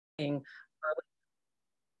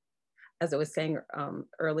as I was saying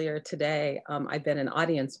earlier today, I've been an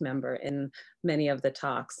audience member in many of the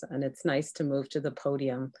talks, and it's nice to move to the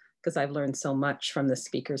podium because I've learned so much from the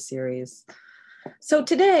speaker series. So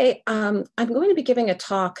today, I'm going to be giving a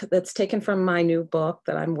talk that's taken from my new book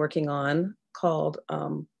that I'm working on called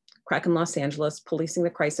Crack in Los Angeles, Policing the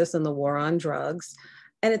Crisis and the War on Drugs.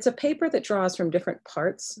 And it's a paper that draws from different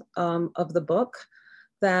parts of the book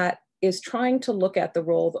that is trying to look at the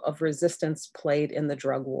role of resistance played in the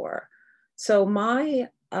drug war. So my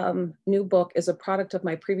new book is a product of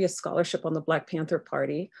my previous scholarship on the Black Panther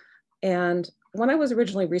Party. And when I was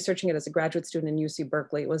originally researching it as a graduate student in UC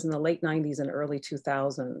Berkeley, it was in the late 90s and early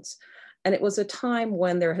 2000s. And it was a time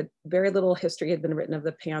when there had very little history had been written of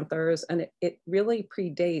the Panthers, and it really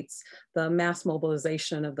predates the mass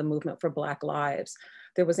mobilization of the movement for Black lives.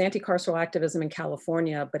 There was anti-carceral activism in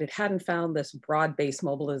California, but it hadn't found this broad-based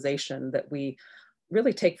mobilization that we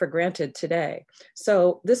really take for granted today.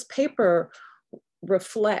 So this paper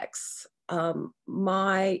reflects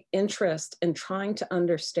my interest in trying to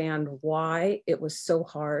understand why it was so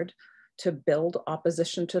hard to build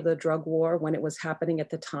opposition to the drug war when it was happening at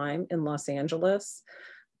the time in Los Angeles.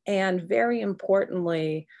 And very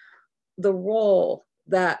importantly, the role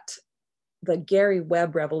that the Gary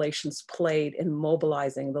Webb revelations played in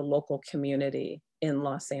mobilizing the local community in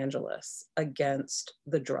Los Angeles against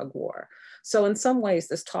the drug war. So in some ways,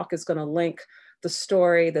 this talk is going to link the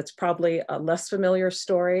story that's probably a less familiar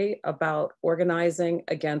story about organizing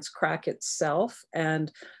against crack itself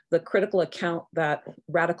and the critical account that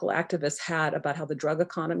radical activists had about how the drug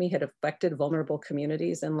economy had affected vulnerable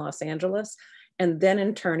communities in Los Angeles, and then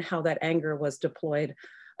in turn, how that anger was deployed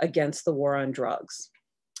against the war on drugs.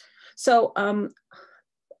 So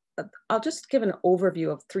I'll just give an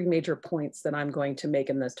overview of three major points that I'm going to make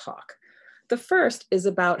in this talk. The first is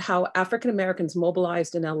about how African Americans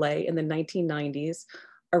mobilized in LA in the 1990s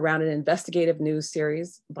around an investigative news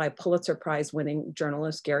series by Pulitzer Prize winning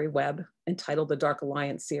journalist Gary Webb entitled The Dark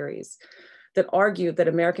Alliance series that argued that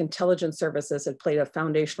American intelligence services had played a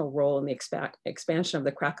foundational role in the expansion of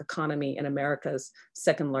the crack economy in America's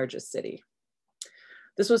second largest city.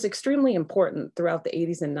 This was extremely important throughout the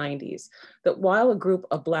 80s and 90s, that while a group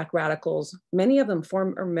of Black radicals, many of them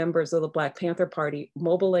former members of the Black Panther Party,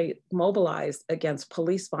 mobilized against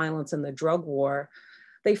police violence and the drug war,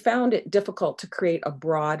 they found it difficult to create a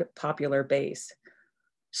broad popular base.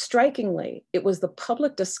 Strikingly, it was the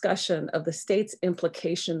public discussion of the state's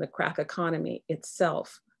implication in the crack economy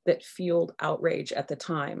itself that fueled outrage at the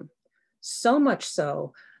time. So much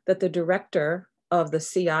so that the director of the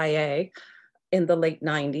CIA in the late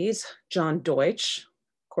 90s, John Deutsch,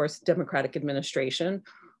 of course, Democratic administration,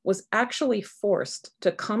 was actually forced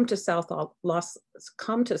to come to South Los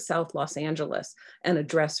Angeles and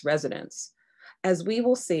address residents. As we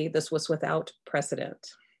will see, this was without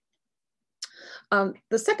precedent.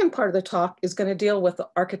 The second part of the talk is going to deal with the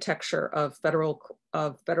architecture of federal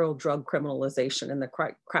drug criminalization and the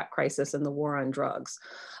crack crisis and the war on drugs.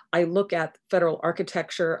 I look at federal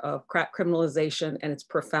architecture of crack criminalization and its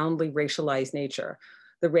profoundly racialized nature.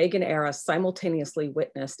 The Reagan era simultaneously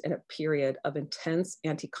witnessed in a period of intense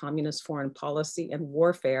anti-communist foreign policy and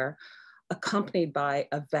warfare, accompanied by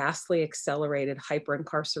a vastly accelerated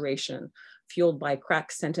hyper-incarceration fueled by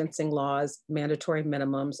crack sentencing laws, mandatory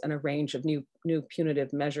minimums, and a range of new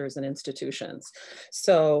punitive measures and institutions.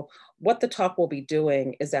 So what the talk will be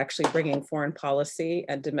doing is actually bringing foreign policy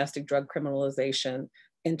and domestic drug criminalization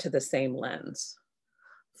into the same lens.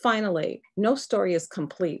 Finally, no story is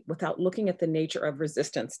complete without looking at the nature of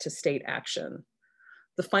resistance to state action.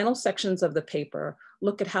 The final sections of the paper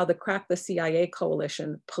look at how the Crack the CIA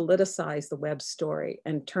coalition politicized the Webb story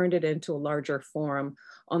and turned it into a larger forum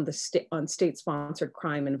on state-sponsored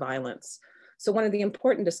crime and violence. So one of the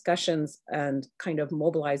important discussions and kind of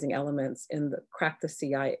mobilizing elements in the Crack the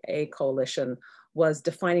CIA coalition was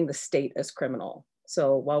defining the state as criminal.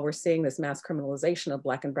 So while we're seeing this mass criminalization of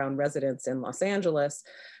Black and brown residents in Los Angeles,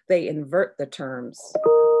 they invert the terms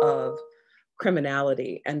of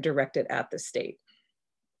criminality and direct it at the state.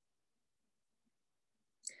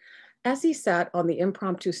 As he sat on the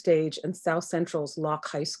impromptu stage in South Central's Locke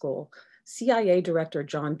High School, CIA Director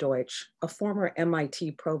John Deutsch, a former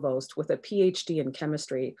MIT provost with a PhD in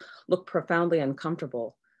chemistry, looked profoundly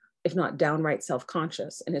uncomfortable, if not downright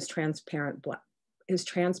self-conscious, in his transparent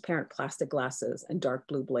plastic glasses and dark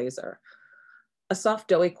blue blazer. A soft,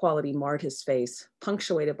 doughy quality marred his face,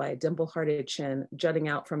 punctuated by a dimple-hearted chin jutting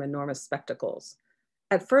out from enormous spectacles.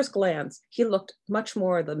 At first glance, he looked much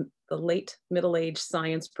more the late middle-aged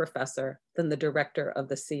science professor than the director of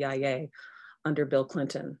the CIA under Bill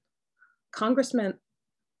Clinton. Congressman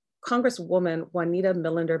Congresswoman Juanita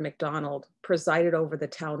Millender McDonald presided over the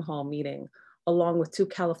town hall meeting, along with 2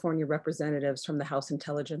 California representatives from the House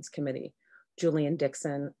Intelligence Committee, Julian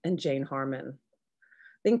Dixon and Jane Harmon.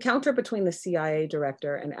 The encounter between the CIA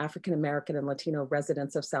director and African-American and Latino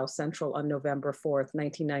residents of South Central on November 4th,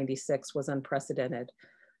 1996 was unprecedented.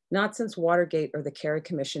 Not since Watergate or the Kerry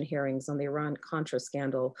Commission hearings on the Iran-Contra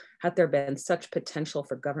scandal had there been such potential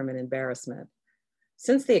for government embarrassment.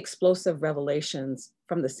 Since the explosive revelations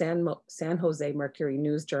from the San Jose Mercury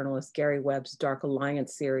news journalist Gary Webb's Dark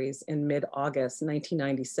Alliance series in mid-August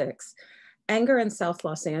 1996, anger in South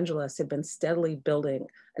Los Angeles had been steadily building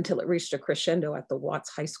until it reached a crescendo at the Watts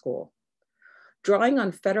High School. Drawing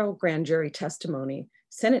on federal grand jury testimony,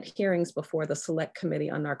 Senate hearings before the Select Committee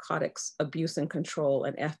on Narcotics, Abuse and Control,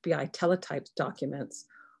 and FBI teletype documents,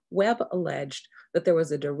 Webb alleged that there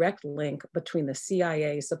was a direct link between the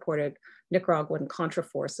CIA-supported Nicaraguan Contra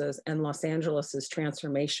forces and Los Angeles's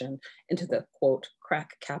transformation into the, quote,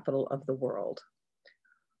 crack capital of the world.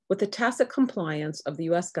 With the tacit compliance of the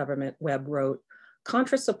US government, Webb wrote,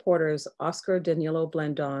 Contra supporters Oscar Danilo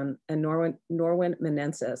Blandon and Norwin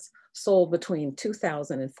Menendez sold between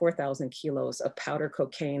 2,000 and 4,000 kilos of powder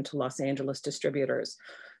cocaine to Los Angeles distributors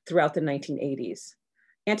throughout the 1980s.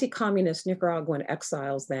 Anti-communist Nicaraguan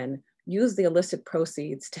exiles then used the illicit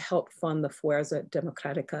proceeds to help fund the Fuerza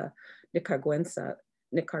Democrática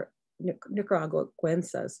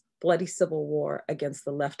Nicaraguense's bloody civil war against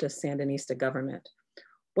the leftist Sandinista government.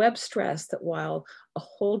 Webb stressed that while a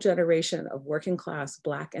whole generation of working class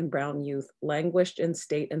Black and brown youth languished in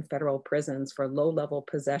state and federal prisons for low-level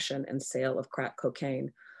possession and sale of crack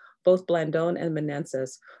cocaine, both Blandon and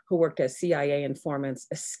Menendez, who worked as CIA informants,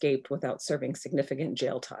 escaped without serving significant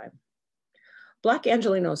jail time. Black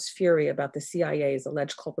Angelenos' fury about the CIA's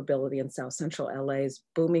alleged culpability in South Central LA's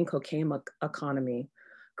booming cocaine economy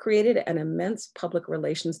created an immense public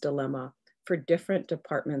relations dilemma for different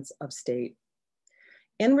departments of state.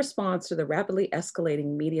 In response to the rapidly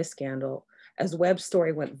escalating media scandal, as Webb's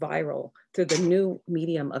story went viral through the new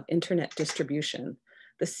medium of internet distribution,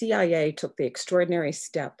 the CIA took the extraordinary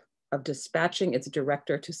step of dispatching its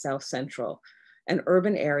director to South Central, an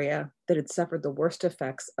urban area that had suffered the worst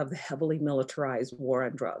effects of the heavily militarized war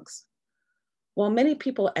on drugs. While many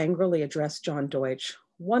people angrily addressed John Deutsch,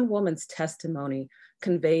 one woman's testimony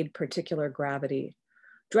conveyed particular gravity.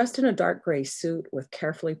 Dressed in a dark gray suit with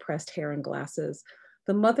carefully pressed hair and glasses,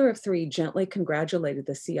 the mother of 3 gently congratulated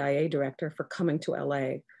the CIA director for coming to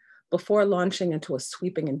LA before launching into a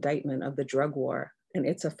sweeping indictment of the drug war and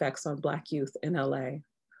its effects on Black youth in LA.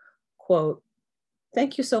 Quote,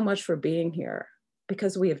 "Thank you so much for being here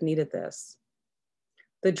because we have needed this.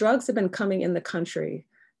 The drugs have been coming in the country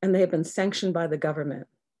and they have been sanctioned by the government.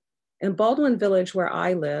 In Baldwin Village where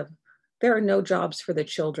I live, there are no jobs for the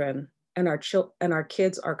children and our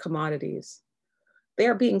kids are commodities. They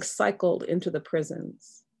are being cycled into the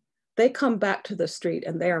prisons. They come back to the street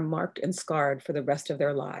and they are marked and scarred for the rest of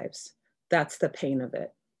their lives. That's the pain of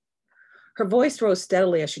it." Her voice rose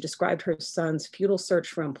steadily as she described her son's futile search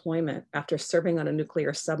for employment after serving on a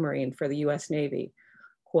nuclear submarine for the US Navy.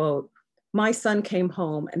 Quote, "My son came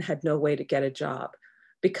home and had no way to get a job.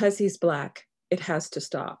 Because he's Black, it has to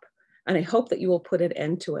stop. And I hope that you will put an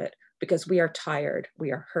end to it because we are tired,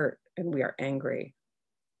 we are hurt, and we are angry."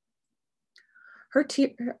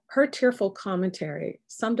 Her tearful commentary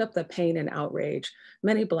summed up the pain and outrage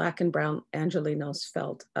many Black and brown Angelenos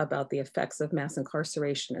felt about the effects of mass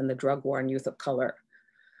incarceration and the drug war on youth of color.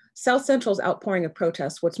 South Central's outpouring of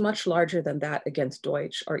protest was much larger than that against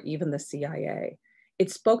Deutsch or even the CIA.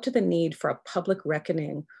 It spoke to the need for a public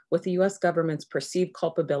reckoning with the US government's perceived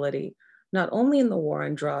culpability, not only in the war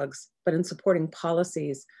on drugs, but in supporting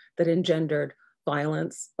policies that engendered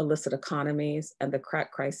violence, illicit economies, and the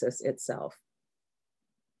crack crisis itself.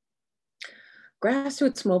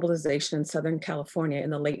 Grassroots mobilization in Southern California in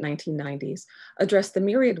the late 1990s addressed the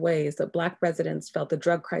myriad ways that Black residents felt the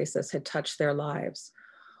drug crisis had touched their lives.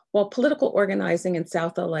 While political organizing in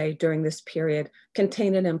South LA during this period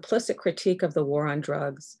contained an implicit critique of the war on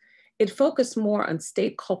drugs, it focused more on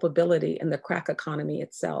state culpability in the crack economy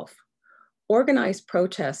itself. Organized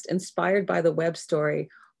protest inspired by the Webb story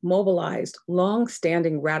mobilized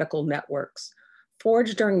long-standing radical networks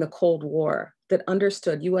forged during the Cold War that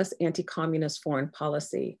understood US anti-communist foreign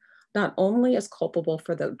policy, not only as culpable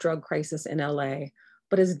for the drug crisis in LA,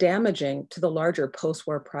 but as damaging to the larger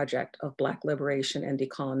post-war project of Black liberation and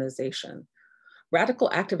decolonization. Radical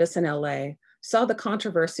activists in LA saw the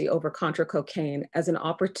controversy over Contra cocaine as an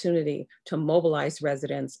opportunity to mobilize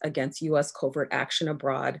residents against US covert action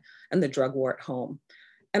abroad and the drug war at home.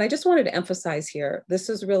 And I just wanted to emphasize here, this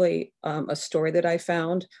is really a story that I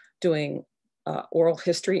found doing oral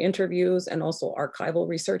history interviews and also archival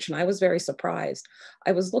research, and I was very surprised.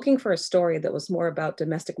 I was looking for a story that was more about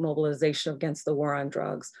domestic mobilization against the war on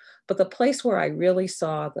drugs, but the place where I really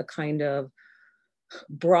saw the kind of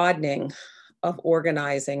broadening of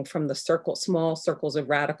organizing from the small circles of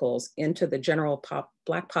radicals into the general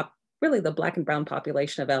really the Black and brown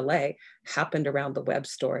population of LA happened around the Webb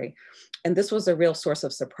story. And this was a real source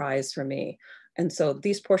of surprise for me. And so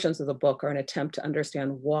these portions of the book are an attempt to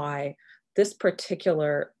understand why this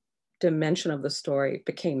particular dimension of the story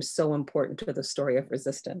became so important to the story of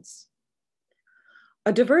resistance.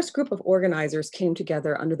 A diverse group of organizers came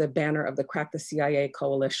together under the banner of the Crack the CIA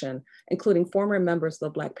coalition, including former members of the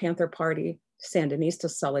Black Panther Party, Sandinista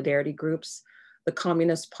solidarity groups, the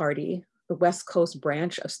Communist Party, the West Coast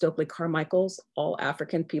branch of Stokely Carmichael's All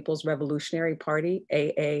African People's Revolutionary Party,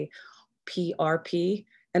 AAPRP,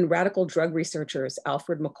 and radical drug researchers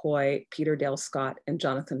Alfred McCoy, Peter Dale Scott, and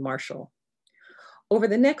Jonathan Marshall. Over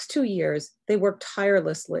the next 2 years, they worked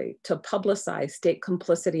tirelessly to publicize state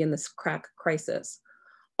complicity in this crack crisis.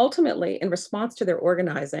 Ultimately, in response to their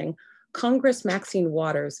organizing, Congress Maxine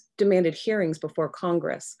Waters demanded hearings before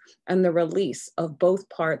Congress and the release of both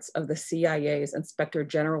parts of the CIA's Inspector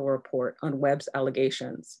General report on Webb's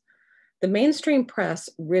allegations. The mainstream press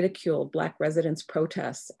ridiculed Black residents'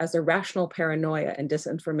 protests as irrational paranoia and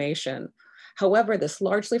disinformation. However, this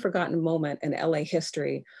largely forgotten moment in LA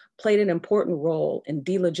history played an important role in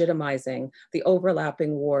delegitimizing the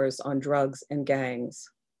overlapping wars on drugs and gangs.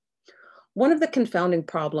 One of the confounding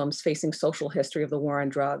problems facing social history of the war on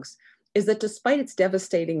drugs is that despite its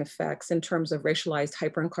devastating effects in terms of racialized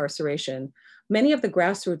hyperincarceration, many of the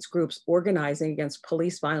grassroots groups organizing against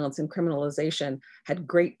police violence and criminalization had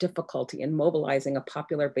great difficulty in mobilizing a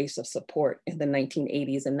popular base of support in the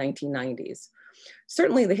 1980s and 1990s.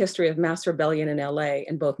 Certainly the history of mass rebellion in LA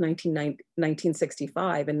in both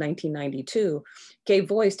 1965 and 1992 gave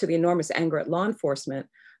voice to the enormous anger at law enforcement.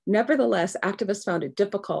 Nevertheless, activists found it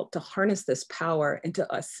difficult to harness this power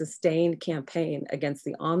into a sustained campaign against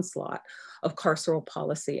the onslaught of carceral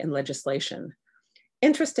policy and legislation.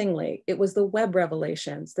 Interestingly, it was the Webb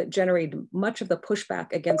revelations that generated much of the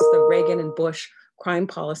pushback against the Reagan and Bush crime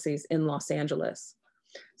policies in Los Angeles.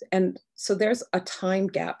 And so there's a time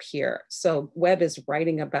gap here. So Webb is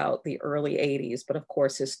writing about the early 80s, but of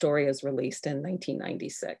course his story is released in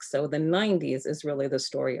 1996. So the 90s is really the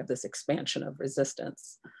story of this expansion of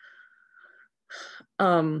resistance.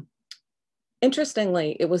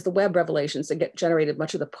 Interestingly, it was the Webb revelations that generated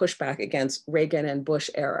much of the pushback against Reagan and Bush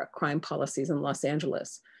era crime policies in Los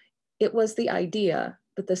Angeles. It was the idea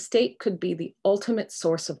that the state could be the ultimate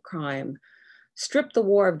source of crime, stripped the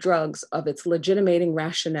war of drugs of its legitimating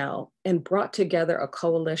rationale, and brought together a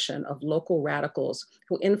coalition of local radicals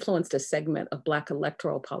who influenced a segment of Black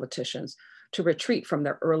electoral politicians to retreat from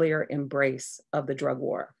their earlier embrace of the drug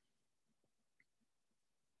war.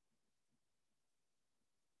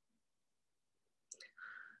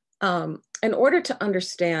 In order to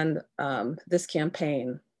understand this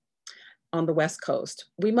campaign on the West Coast,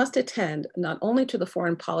 we must attend not only to the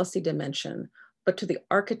foreign policy dimension, but to the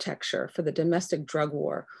architecture for the domestic drug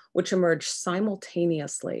war, which emerged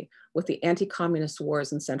simultaneously with the anti-communist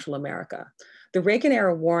wars in Central America. The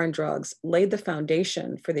Reagan-era war on drugs laid the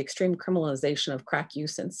foundation for the extreme criminalization of crack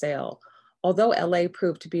use and sale. Although LA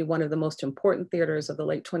proved to be one of the most important theaters of the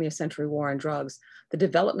late 20th century war on drugs, the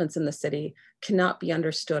developments in the city cannot be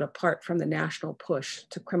understood apart from the national push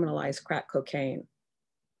to criminalize crack cocaine.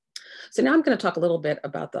 So now I'm going to talk a little bit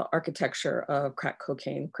about the architecture of crack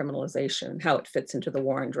cocaine criminalization, how it fits into the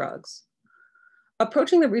war on drugs.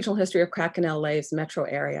 Approaching the regional history of crack in LA's metro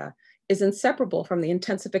area is inseparable from the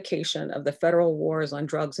intensification of the federal wars on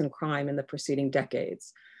drugs and crime in the preceding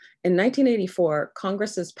decades. In 1984,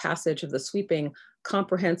 Congress's passage of the sweeping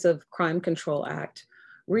Comprehensive Crime Control Act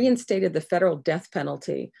reinstated the federal death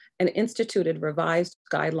penalty and instituted revised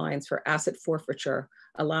guidelines for asset forfeiture,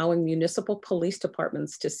 allowing municipal police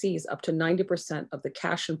departments to seize up to 90% of the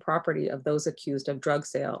cash and property of those accused of drug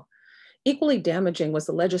sale. Equally damaging was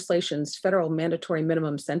the legislation's federal mandatory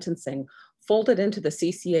minimum sentencing, folded into the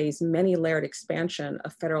CCA's many-layered expansion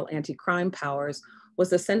of federal anti-crime powers,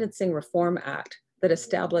 was the Sentencing Reform Act that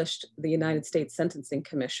established the United States Sentencing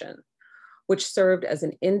Commission, which served as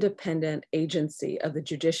an independent agency of the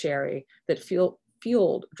judiciary that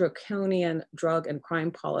fueled draconian drug and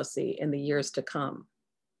crime policy in the years to come.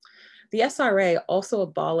 The SRA also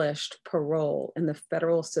abolished parole in the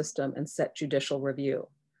federal system and set judicial review.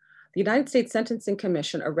 The United States Sentencing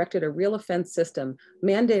Commission erected a real offense system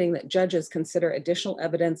mandating that judges consider additional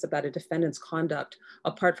evidence about a defendant's conduct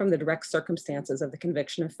apart from the direct circumstances of the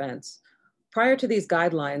conviction offense. Prior to these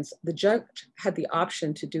guidelines, the judge had the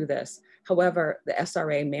option to do this. However, the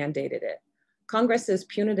SRA mandated it. Congress's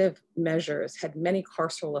punitive measures had many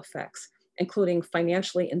carceral effects, including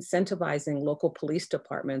financially incentivizing local police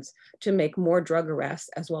departments to make more drug arrests,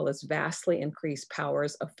 as well as vastly increased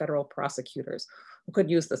powers of federal prosecutors who could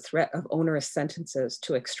use the threat of onerous sentences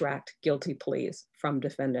to extract guilty pleas from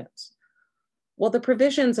defendants. While the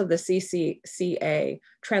provisions of the CCCA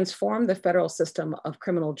transformed the federal system of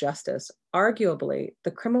criminal justice, arguably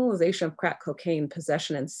the criminalization of crack cocaine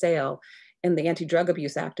possession and sale in the Anti-Drug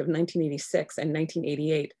Abuse Act of 1986 and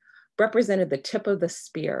 1988 represented the tip of the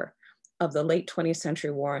spear of the late 20th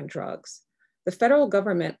century war on drugs. The federal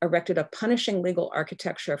government erected a punishing legal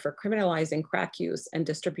architecture for criminalizing crack use and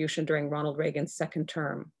distribution during Ronald Reagan's second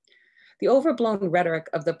term. The overblown rhetoric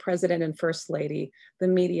of the president and first lady, the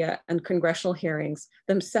media, and congressional hearings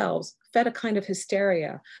themselves fed a kind of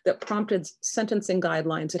hysteria that prompted sentencing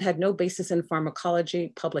guidelines that had no basis in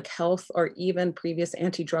pharmacology, public health, or even previous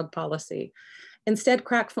anti-drug policy. Instead,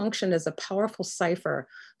 crack functioned as a powerful cipher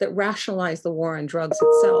that rationalized the war on drugs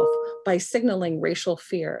itself by signaling racial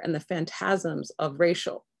fear and the phantasms of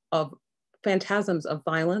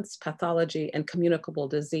violence, pathology, and communicable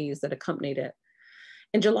disease that accompanied it.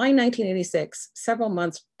 In July 1986, several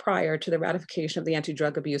months prior to the ratification of the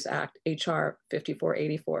Anti-Drug Abuse Act, HR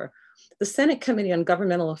 5484, the Senate Committee on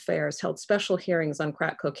Governmental Affairs held special hearings on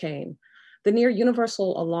crack cocaine. The near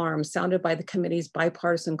universal alarm sounded by the committee's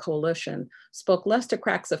bipartisan coalition spoke less to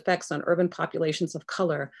crack's effects on urban populations of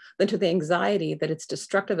color than to the anxiety that its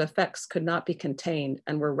destructive effects could not be contained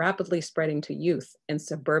and were rapidly spreading to youth in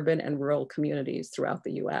suburban and rural communities throughout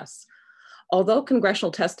the US. Although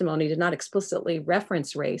congressional testimony did not explicitly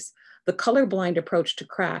reference race, the colorblind approach to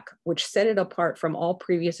crack, which set it apart from all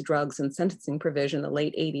previous drugs and sentencing provision in the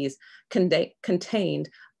late 80s, contained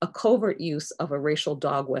a covert use of a racial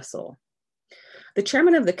dog whistle. The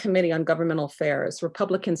chairman of the Committee on Governmental Affairs,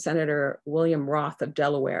 Republican Senator William Roth of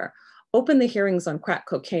Delaware, opened the hearings on crack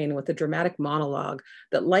cocaine with a dramatic monologue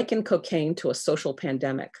that likened cocaine to a social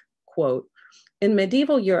pandemic. Quote, "In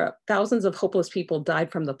medieval Europe, thousands of hopeless people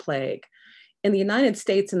died from the plague. In the United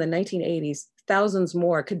States in the 1980s, thousands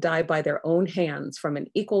more could die by their own hands from an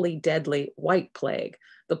equally deadly white plague,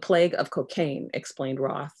 the plague of cocaine," explained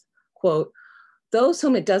Roth. Quote, "Those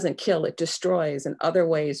whom it doesn't kill, it destroys in other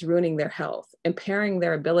ways, ruining their health, impairing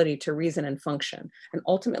their ability to reason and function, and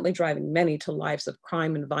ultimately driving many to lives of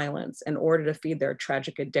crime and violence in order to feed their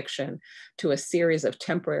tragic addiction to a series of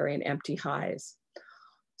temporary and empty highs."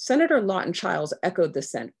 Senator Lawton Chiles echoed the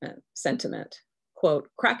sentiment.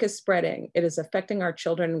 Quote, "Crack is spreading. It is affecting our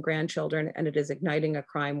children and grandchildren, and it is igniting a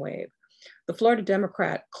crime wave." The Florida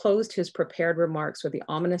Democrat closed his prepared remarks with the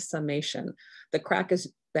ominous summation that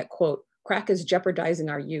quote, "Crack is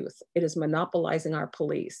jeopardizing our youth. It is monopolizing our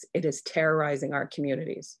police. It is terrorizing our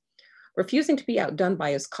communities." Refusing to be outdone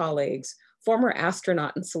by his colleagues, former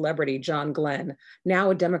astronaut and celebrity John Glenn,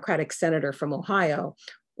 now a Democratic senator from Ohio,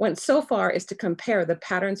 went so far as to compare the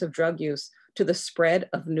patterns of drug use to the spread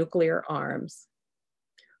of nuclear arms.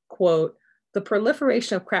 Quote, "The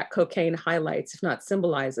proliferation of crack cocaine highlights, if not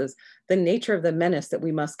symbolizes, the nature of the menace that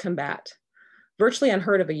we must combat. Virtually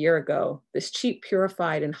unheard of a year ago, this cheap,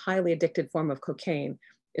 purified, and highly addictive form of cocaine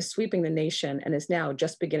is sweeping the nation and is now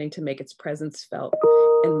just beginning to make its presence felt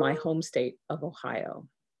in my home state of Ohio."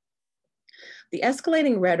 The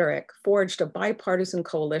escalating rhetoric forged a bipartisan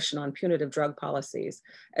coalition on punitive drug policies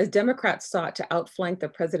as Democrats sought to outflank the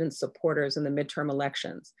president's supporters in the midterm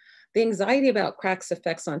elections. The anxiety about crack's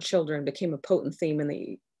effects on children became a potent theme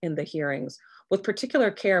in the hearings, with particular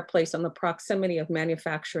care placed on the proximity of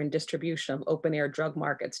manufacture and distribution of open-air drug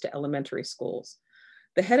markets to elementary schools.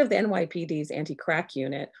 The head of the NYPD's anti-crack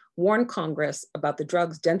unit warned Congress about the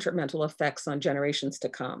drug's detrimental effects on generations to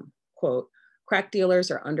come. Quote, "Crack dealers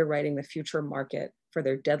are underwriting the future market for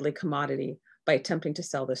their deadly commodity by attempting to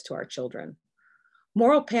sell this to our children."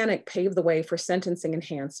 Moral panic paved the way for sentencing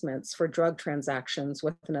enhancements for drug transactions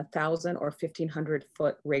within 1,000 or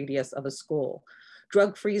 1,500-foot radius of a school.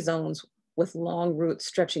 Drug-free zones with long routes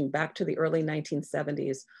stretching back to the early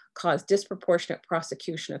 1970s caused disproportionate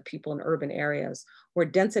prosecution of people in urban areas, where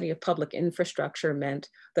density of public infrastructure meant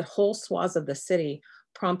that whole swaths of the city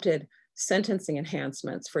prompted sentencing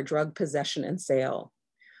enhancements for drug possession and sale.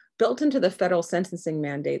 Built into the federal sentencing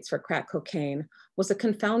mandates for crack cocaine was a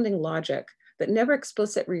confounding logic that never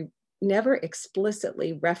explicitly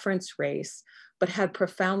referenced race, but had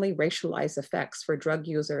profoundly racialized effects for drug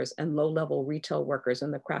users and low-level retail workers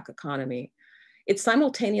in the crack economy. It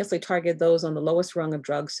simultaneously targeted those on the lowest rung of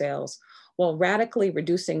drug sales, while radically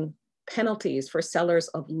reducing penalties for sellers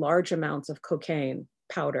of large amounts of cocaine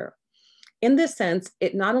powder. In this sense,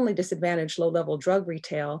 it not only disadvantaged low-level drug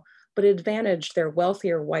retail, but advantaged their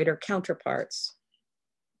wealthier, whiter counterparts.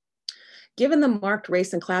 Given the marked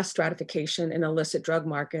race and class stratification in illicit drug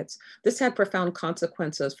markets, this had profound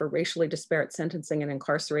consequences for racially disparate sentencing and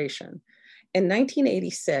incarceration. In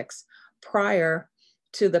 1986, prior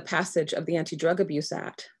to the passage of the Anti-Drug Abuse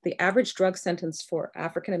Act, the average drug sentence for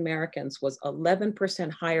African Americans was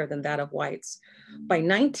 11% higher than that of whites. By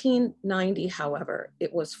 1990, however,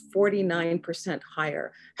 it was 49%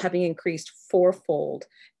 higher, having increased fourfold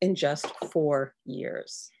in just 4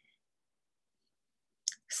 years.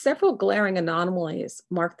 Several glaring anomalies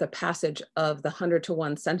marked the passage of the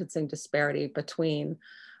 100-to-1 sentencing disparity between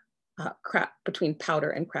powder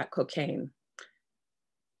and crack cocaine.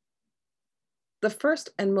 The first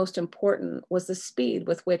and most important was the speed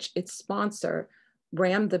with which its sponsor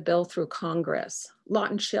rammed the bill through Congress.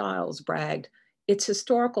 Lawton Chiles bragged, it's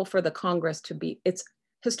historical for the Congress to be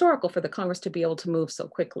able to move so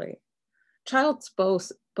quickly. Chiles'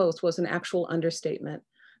 boast was an actual understatement.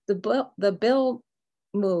 The bill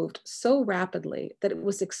moved so rapidly that it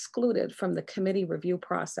was excluded from the committee review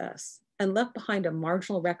process and left behind a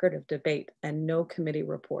marginal record of debate and no committee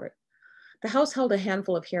report. The House held a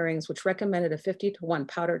handful of hearings which recommended a 50-to-1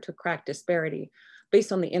 powder to crack disparity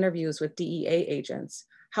based on the interviews with DEA agents.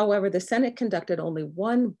 However, the Senate conducted only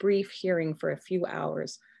one brief hearing for a few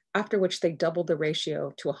hours, after which they doubled the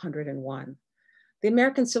ratio to 101. The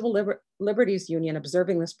American Civil Liberties Union,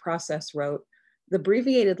 observing this process, wrote, "The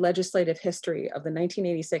abbreviated legislative history of the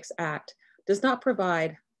 1986 Act does not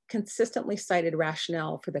provide consistently cited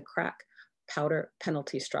rationale for the crack powder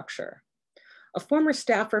penalty structure." A former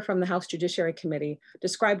staffer from the House Judiciary Committee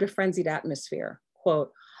described a frenzied atmosphere,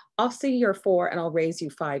 quote, "I'll see you're 4 and I'll raise you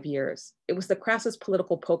 5 years. It was the crassest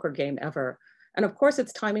political poker game ever. And of course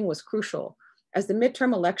its timing was crucial. As the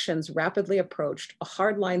midterm elections rapidly approached, a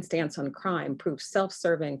hardline stance on crime proved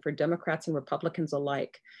self-serving for Democrats and Republicans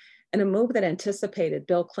alike. In a move that anticipated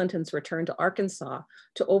Bill Clinton's return to Arkansas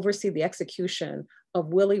to oversee the execution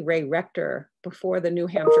of Willie Ray Rector before the New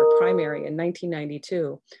Hampshire primary in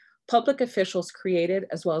 1992, public officials created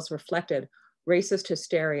as well as reflected racist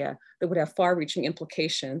hysteria that would have far-reaching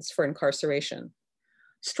implications for incarceration.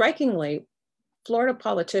 Strikingly, Florida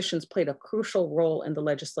politicians played a crucial role in the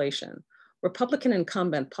legislation. Republican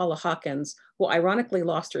incumbent Paula Hawkins, who ironically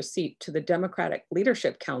lost her seat to the Democratic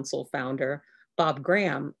Leadership Council founder, Bob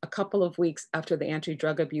Graham, a couple of weeks after the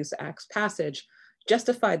Anti-Drug Abuse Act's passage,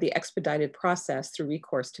 justified the expedited process through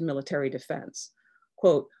recourse to military defense.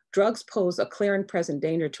 Quote, "Drugs pose a clear and present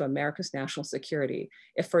danger to America's national security.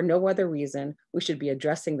 If for no other reason, we should be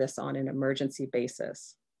addressing this on an emergency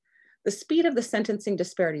basis." The speed of the sentencing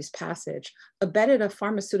disparities passage abetted a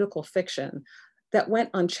pharmaceutical fiction that went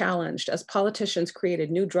unchallenged as politicians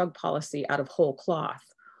created new drug policy out of whole cloth.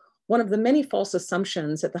 One of the many false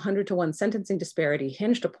assumptions that the 100-to-1 sentencing disparity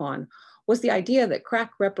hinged upon was the idea that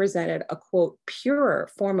crack represented a, quote, purer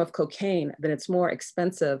form of cocaine than its more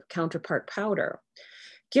expensive counterpart powder.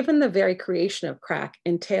 Given that the very creation of crack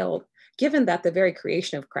entailed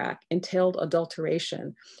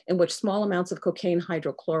adulteration in which small amounts of cocaine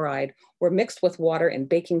hydrochloride were mixed with water and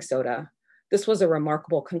baking soda, this was a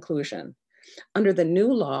remarkable conclusion. Under the new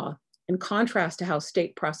law, in contrast to how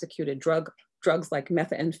state prosecuted drugs like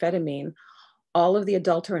methamphetamine, all of the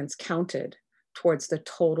adulterants counted towards the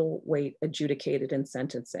total weight adjudicated in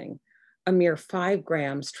sentencing. A mere 5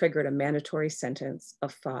 grams triggered a mandatory sentence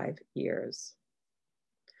of 5 years.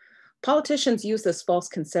 Politicians use this false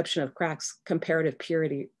conception of crack's comparative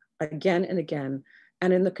purity again and again,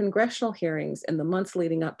 and in the congressional hearings in the months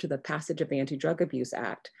leading up to the passage of the Anti-Drug Abuse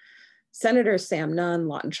Act, Senators Sam Nunn,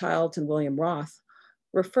 Lawton Chiles, and William Roth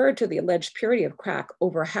referred to the alleged purity of crack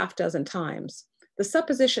over 6 times. The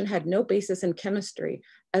supposition had no basis in chemistry,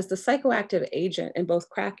 as the psychoactive agent in both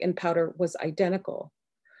crack and powder was identical.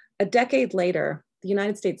 A decade later, the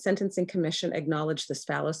United States Sentencing Commission acknowledged this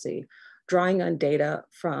fallacy, drawing on data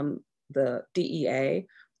from the DEA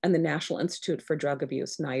and the National Institute for Drug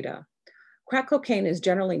Abuse, NIDA. Crack cocaine is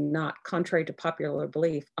generally not, contrary to popular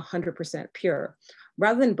belief, 100% pure.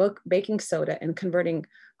 Rather than baking soda and converting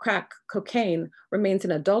crack, cocaine remains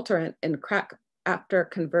an adulterant in crack after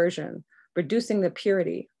conversion, reducing the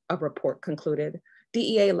purity, a report concluded.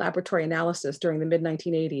 DEA laboratory analysis during the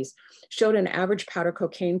mid-1980s showed an average powder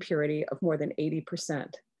cocaine purity of more than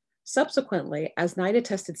 80%. Subsequently, as NIDA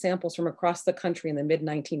tested samples from across the country in the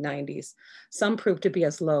mid-1990s, some proved to be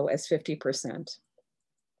as low as 50%.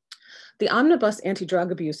 The Omnibus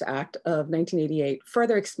Anti-Drug Abuse Act of 1988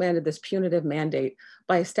 further expanded this punitive mandate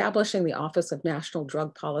by establishing the Office of National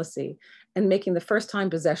Drug Policy and making the first-time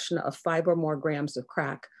possession of 5 or more grams of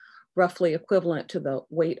crack, roughly equivalent to the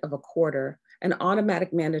weight of a quarter, an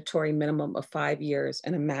automatic mandatory minimum of 5 years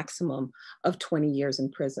and a maximum of 20 years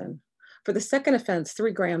in prison. For the second offense,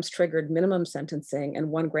 3 grams triggered minimum sentencing and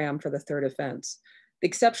 1 gram for the third offense. The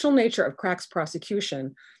exceptional nature of crack's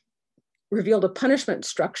prosecution revealed a punishment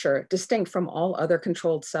structure distinct from all other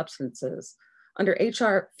controlled substances. Under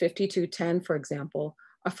HR 5210, for example,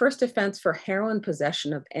 a first offense for heroin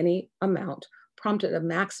possession of any amount prompted a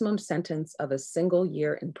maximum sentence of a single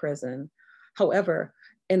year in prison. However,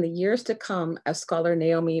 in the years to come, as scholar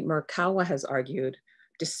Naomi Murkawa has argued,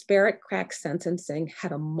 disparate crack sentencing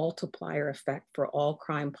had a multiplier effect for all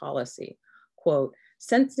crime policy. Quote,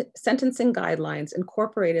 sentencing guidelines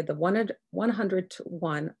incorporated the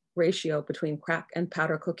 100-to-1 ratio between crack and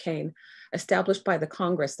powder cocaine established by the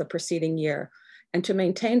Congress the preceding year. And to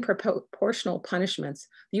maintain proportional punishments,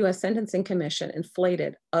 the US Sentencing Commission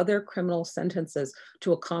inflated other criminal sentences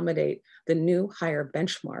to accommodate the new higher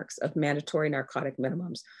benchmarks of mandatory narcotic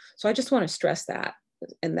minimums. So I just want to stress that.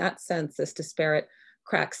 In that sense, this disparate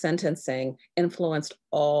crack sentencing influenced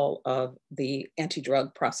all of the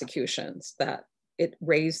anti-drug prosecutions, that it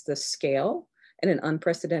raised the scale in an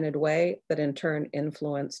unprecedented way that in turn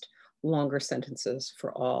influenced longer sentences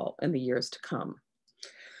for all in the years to come.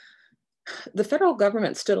 The federal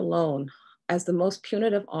government stood alone as the most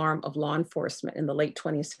punitive arm of law enforcement in the late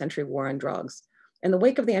 20th century war on drugs. In the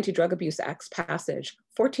wake of the Anti-Drug Abuse Act's passage,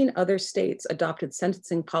 14 other states adopted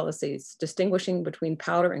sentencing policies distinguishing between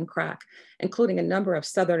powder and crack, including a number of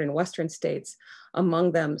southern and western states,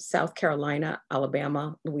 among them South Carolina,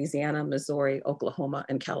 Alabama, Louisiana, Missouri, Oklahoma,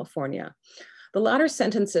 and California. The latter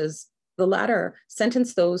sentenced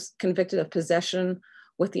those convicted of possession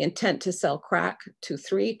with the intent to sell crack to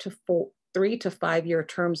 3 to 5 year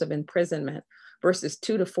terms of imprisonment versus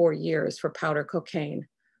 2 to 4 years for powder cocaine.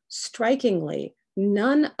 Strikingly,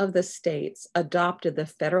 none of the states adopted the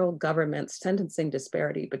federal government's sentencing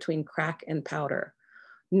disparity between crack and powder.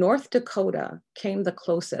 North Dakota came the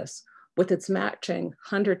closest with its matching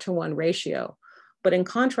 100-to-1 ratio, but in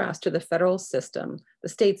contrast to the federal system, the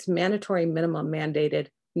state's mandatory minimum mandated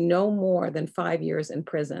no more than 5 years in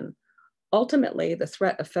prison. Ultimately, the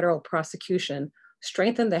threat of federal prosecution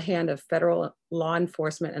strengthened the hand of federal law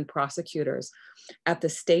enforcement and prosecutors at the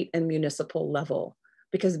state and municipal level,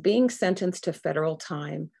 because being sentenced to federal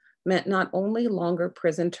time meant not only longer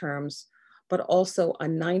prison terms, but also a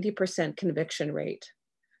 90% conviction rate.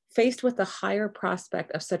 Faced with the higher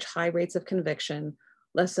prospect of such high rates of conviction,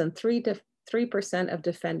 less than 3% of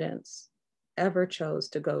defendants ever chose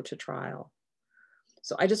to go to trial.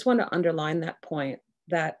 So I just want to underline that point,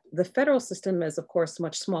 that the federal system is, of course,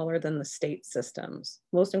 much smaller than the state systems.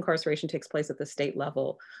 Most incarceration takes place at the state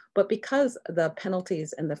level, but because the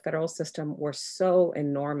penalties in the federal system were so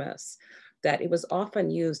enormous that it was often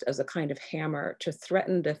used as a kind of hammer to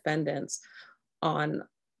threaten defendants on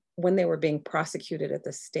when they were being prosecuted at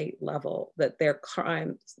the state level, that their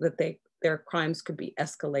crimes could be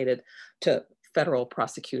escalated to federal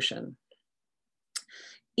prosecution.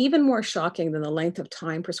 Even more shocking than the length of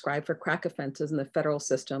time prescribed for crack offenses in the federal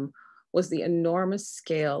system was the enormous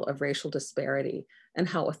scale of racial disparity and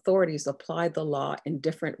how authorities applied the law in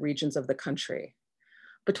different regions of the country.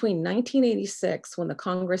 Between 1986, when the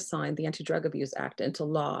Congress signed the Anti-Drug Abuse Act into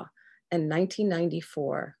law, and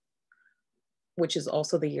 1994, which is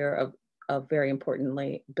also the year of very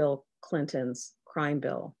importantly, Bill Clinton's crime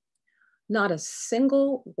bill, not a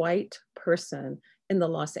single white person in the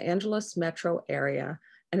Los Angeles metro area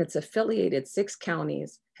and its affiliated 6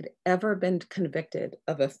 counties had ever been convicted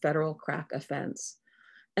of a federal crack offense.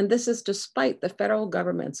 And this is despite the federal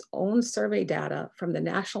government's own survey data from the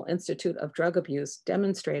National Institute of Drug Abuse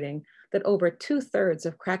demonstrating that over 2/3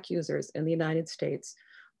 of crack users in the United States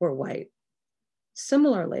were white.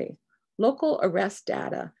 Similarly, local arrest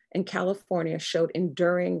data in California showed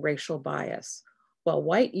enduring racial bias. While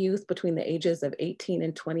white youth between the ages of 18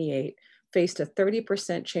 and 28 faced a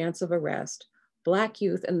 30% chance of arrest, Black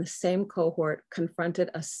youth in the same cohort confronted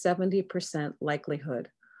a 70% likelihood.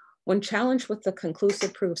 When challenged with the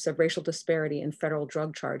conclusive proofs of racial disparity in federal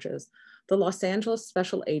drug charges, the Los Angeles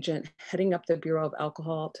special agent heading up the Bureau of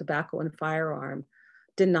Alcohol, Tobacco, and Firearm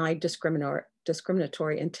denied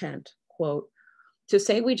discriminatory intent. Quote, "To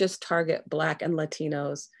say we just target Black and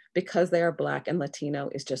Latinos because they are Black and Latino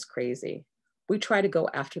is just crazy. We try to go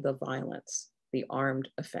after the violence, the armed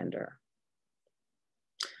offender."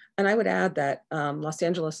 And I would add that Los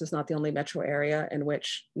Angeles is not the only metro area in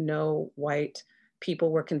which no white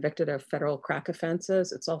people were convicted of federal crack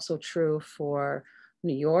offenses. It's also true for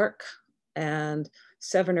New York and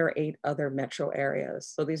 7 or 8 other metro areas.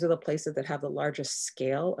 So these are the places that have the largest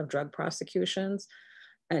scale of drug prosecutions.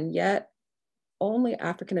 And yet only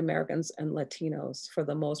African Americans and Latinos, for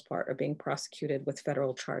the most part, are being prosecuted with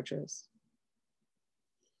federal charges.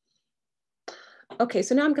 Okay,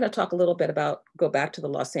 so now I'm going to talk a little bit about, go back to the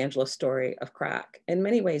Los Angeles story of crack. In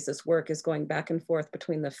many ways, this work is going back and forth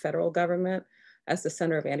between the federal government as the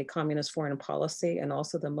center of anti-communist foreign policy and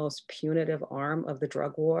also the most punitive arm of the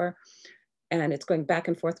drug war. And it's going back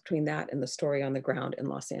and forth between that and the story on the ground in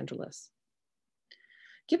Los Angeles.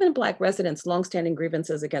 Given Black residents' longstanding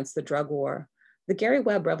grievances against the drug war, the Gary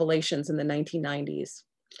Webb revelations in the 1990s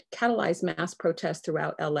catalyzed mass protests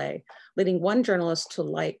throughout LA, leading one journalist to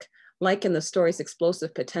liken the story's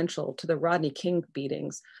explosive potential to the Rodney King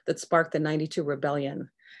beatings that sparked the '92 rebellion.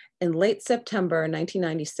 In late September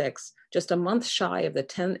 1996, just a month shy of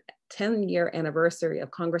the 10-year anniversary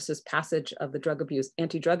of Congress's passage of the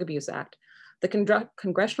Anti-Drug Abuse Act, the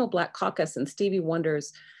Congressional Black Caucus and Stevie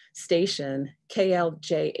Wonder's station,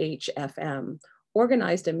 KLJH-FM,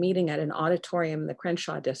 organized a meeting at an auditorium in the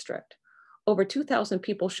Crenshaw district. Over 2,000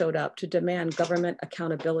 people showed up to demand government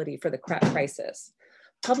accountability for the crack crisis.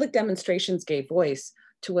 Public demonstrations gave voice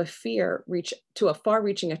to a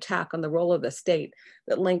far-reaching attack on the role of the state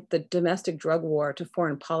that linked the domestic drug war to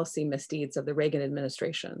foreign policy misdeeds of the Reagan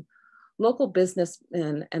administration. Local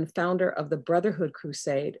businessman and founder of the Brotherhood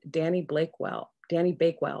Crusade, Danny Bakewell,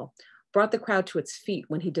 brought the crowd to its feet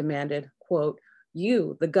when he demanded, quote,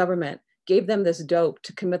 "You, the government, gave them this dope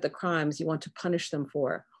to commit the crimes you want to punish them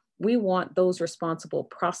for. We want those responsible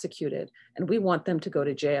prosecuted, and we want them to go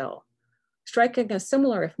to jail." Striking a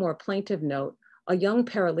similar, if more plaintive note, a young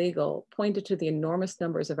paralegal pointed to the enormous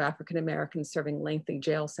numbers of African Americans serving lengthy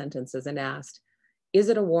jail sentences and asked, "Is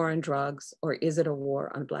it a war on drugs or is it a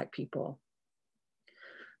war on Black people?"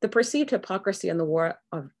 The perceived hypocrisy of the war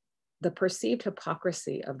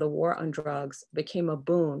on drugs became a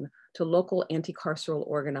boon to local anti-carceral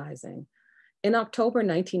organizing. In October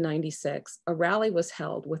 1996, a rally was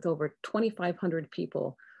held with over 2,500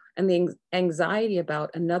 people, and the anxiety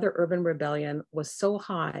about another urban rebellion was so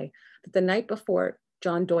high that the night before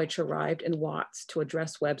John Deutsch arrived in Watts to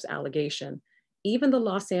address Webb's allegation, even the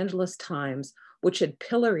Los Angeles Times, which had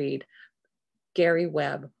pilloried Gary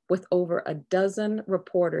Webb with over a dozen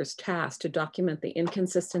reporters tasked to document the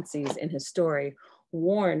inconsistencies in his story,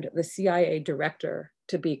 warned the CIA director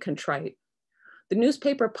to be contrite. The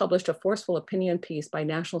newspaper published a forceful opinion piece by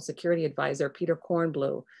National Security Advisor Peter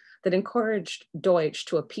Kornblue that encouraged Deutsch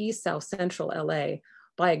to appease South Central LA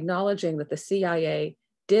by acknowledging that the CIA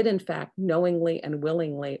did in fact knowingly and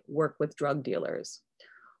willingly work with drug dealers.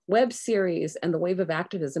 Webb's series and the wave of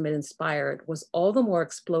activism it inspired was all the more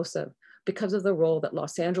explosive because of the role that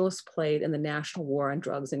Los Angeles played in the national war on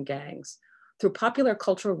drugs and gangs. Through popular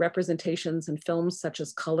cultural representations in films such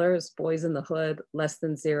as Colors, Boys in the Hood, Less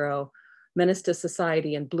Than Zero, Menace to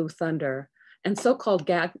Society, and Blue Thunder, and so-called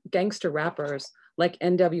gangster rappers like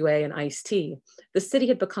NWA and Ice-T, the city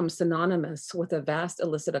had become synonymous with a vast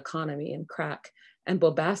illicit economy in crack and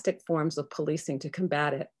bombastic forms of policing to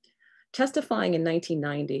combat it. Testifying in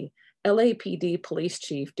 1990, LAPD Police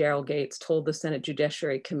Chief Daryl Gates told the Senate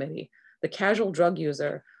Judiciary Committee, the casual drug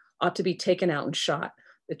user ought to be taken out and shot.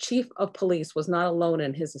 The chief of police was not alone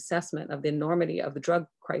in his assessment of the enormity of the drug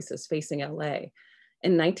crisis facing LA.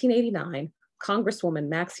 In 1989, Congresswoman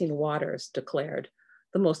Maxine Waters declared,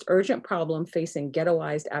 "The most urgent problem facing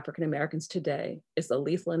ghettoized African Americans today is the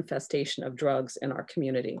lethal infestation of drugs in our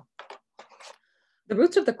community." The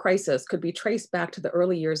roots of the crisis could be traced back to the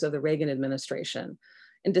early years of the Reagan administration.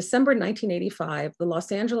 In December 1985, the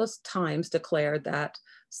Los Angeles Times declared that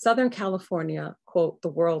Southern California, quote, "the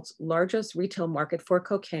world's largest retail market for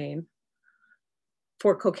cocaine.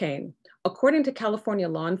 According to California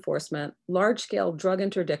law enforcement, large-scale drug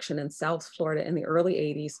interdiction in South Florida in the early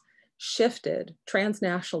 80s shifted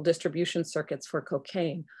transnational distribution circuits for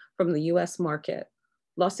cocaine from the US market.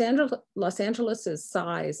 Los Angeles's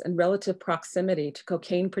size and relative proximity to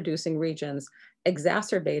cocaine-producing regions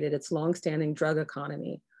exacerbated its longstanding drug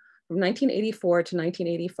economy. From 1984 to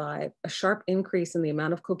 1985, a sharp increase in the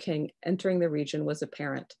amount of cocaine entering the region was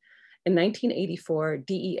apparent. In 1984,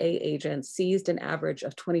 DEA agents seized an average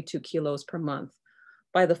of 22 kilos per month.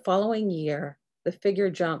 By the following year, the figure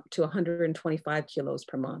jumped to 125 kilos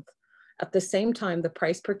per month. At the same time, the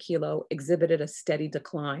price per kilo exhibited a steady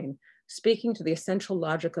decline, speaking to the essential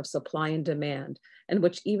logic of supply and demand, in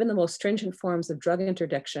which even the most stringent forms of drug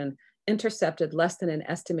interdiction intercepted less than an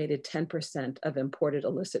estimated 10% of imported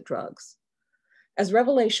illicit drugs. As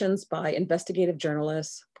revelations by investigative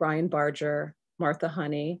journalists Brian Barger, Martha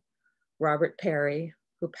Honey, Robert Perry,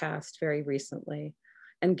 who passed very recently,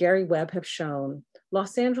 and Gary Webb have shown,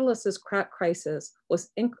 Los Angeles's crack crisis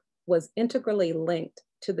was integrally linked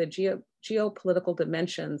to the geopolitical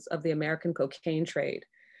dimensions of the American cocaine trade.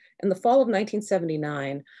 In the fall of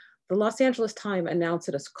 1979, the Los Angeles Times announced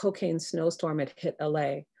that a cocaine snowstorm had hit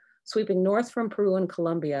LA. Sweeping north from Peru and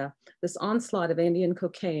Colombia, this onslaught of Andean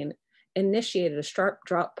cocaine initiated a sharp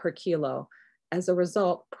drop per kilo. As a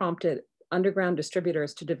result, prompted underground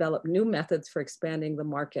distributors to develop new methods for expanding the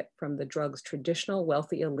market from the drug's traditional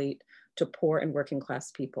wealthy elite to poor and working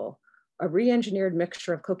class people. A re-engineered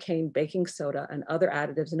mixture of cocaine, baking soda, and other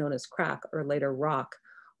additives known as crack, or later rock,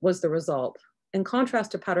 was the result. In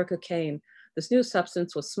contrast to powder cocaine, this new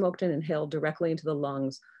substance was smoked and inhaled directly into the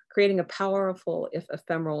lungs, creating a powerful, if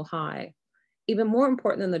ephemeral, high. Even more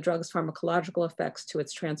important than the drug's pharmacological effects to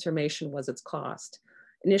its transformation was its cost.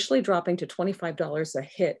 Initially dropping to $25 a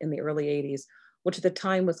hit in the early 80s, which at the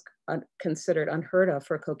time was considered unheard of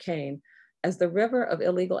for cocaine, as the river of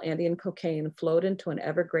illegal Andean cocaine flowed into an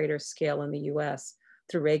ever greater scale in the US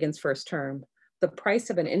through Reagan's first term, the price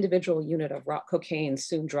of an individual unit of rock cocaine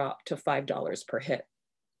soon dropped to $5 per hit.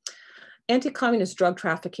 Anti-communist drug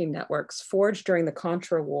trafficking networks forged during the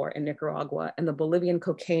Contra War in Nicaragua and the Bolivian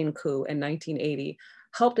cocaine coup in 1980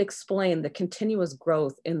 helped explain the continuous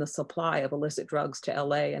growth in the supply of illicit drugs to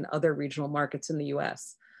LA and other regional markets in the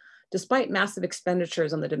US. Despite massive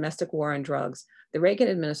expenditures on the domestic war on drugs, the Reagan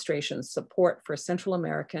administration's support for Central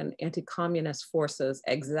American anti-communist forces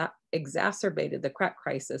exacerbated the crack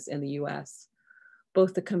crisis in the US.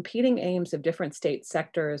 Both the competing aims of different state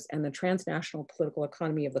sectors and the transnational political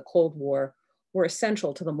economy of the Cold War were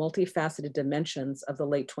essential to the multifaceted dimensions of the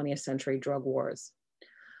late 20th century drug wars.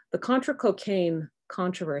 The Contra cocaine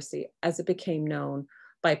controversy, as it became known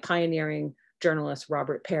by pioneering journalist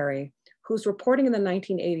Robert Perry, whose reporting in the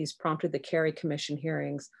 1980s prompted the Kerry Commission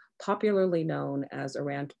hearings, popularly known as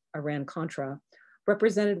Iran-Contra,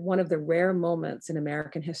 represented one of the rare moments in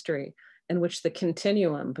American history in which the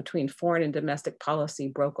continuum between foreign and domestic policy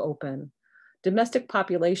broke open. Domestic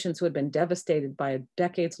populations who had been devastated by a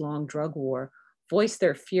decades-long drug war voiced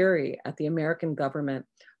their fury at the American government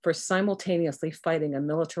for simultaneously fighting a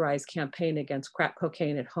militarized campaign against crack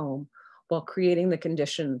cocaine at home while creating the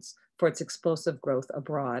conditions for its explosive growth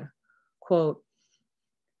abroad. Quote,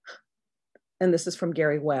 and this is from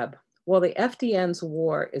Gary Webb, while the FDN's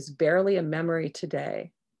war is barely a memory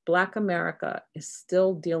today, Black America is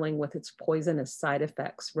still dealing with its poisonous side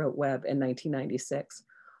effects, wrote Webb in 1996.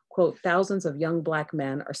 Quote, thousands of young Black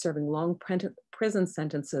men are serving long prison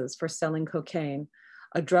sentences for selling cocaine,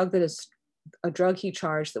 a drug he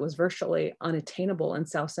charged that was virtually unattainable in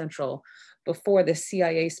South Central before the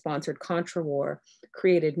CIA-sponsored Contra War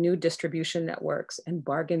created new distribution networks and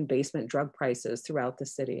bargain basement drug prices throughout the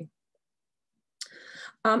city.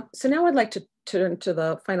 So now I'd like to turn to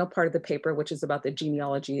the final part of the paper, which is about the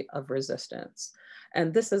genealogy of resistance.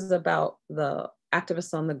 And this is about the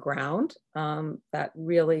activists on the ground that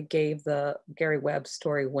really gave the Gary Webb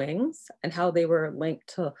story wings and how they were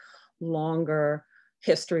linked to longer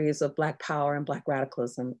histories of Black power and Black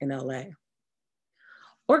radicalism in LA.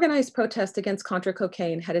 Organized protest against Contra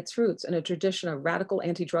cocaine had its roots in a tradition of radical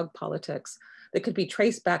anti-drug politics that could be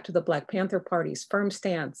traced back to the Black Panther Party's firm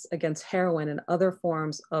stance against heroin and other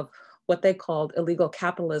forms of what they called illegal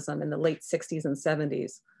capitalism in the late 60s and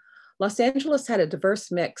 70s. Los Angeles had a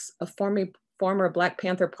diverse mix of former Black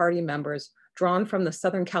Panther Party members drawn from the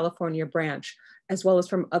Southern California branch, as well as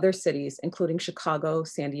from other cities, including Chicago,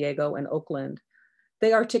 San Diego, and Oakland.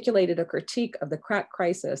 They articulated a critique of the crack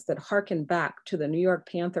crisis that harkened back to the New York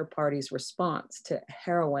Panther Party's response to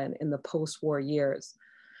heroin in the post-war years.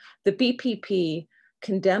 The BPP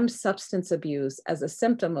condemned substance abuse as a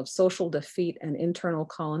symptom of social defeat and internal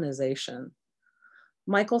colonization.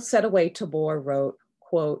 Michael Setaway Tabor wrote,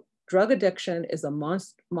 quote, drug addiction is a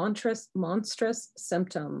monstrous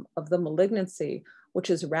symptom of the malignancy which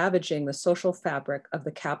is ravaging the social fabric of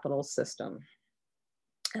the capital system.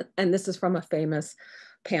 And this is from a famous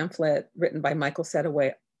pamphlet written by Michael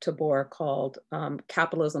Setaway Tabor called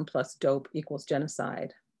Capitalism Plus Dope Equals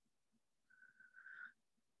Genocide.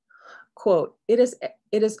 Quote, it is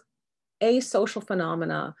a social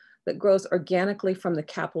phenomena that grows organically from the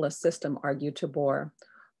capitalist system, argued Tabor.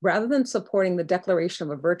 Rather than supporting the declaration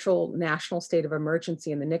of a virtual national state of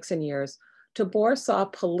emergency in the Nixon years, Tabor saw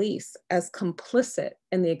police as complicit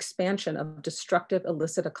in the expansion of destructive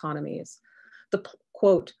illicit economies.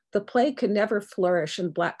 Quote, the plague could never flourish in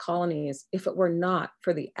Black colonies if it were not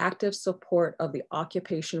for the active support of the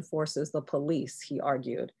occupation forces, the police, he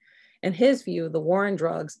argued. In his view, the war on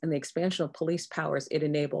drugs and the expansion of police powers it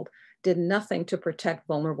enabled did nothing to protect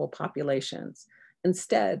vulnerable populations.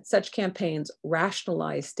 Instead, such campaigns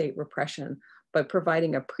rationalized state repression by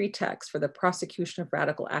providing a pretext for the prosecution of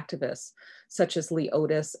radical activists, such as Lee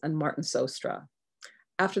Otis and Martin Sostra.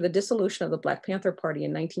 After the dissolution of the Black Panther Party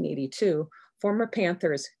in 1982, former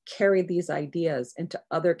Panthers carried these ideas into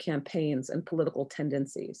other campaigns and political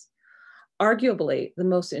tendencies. Arguably, the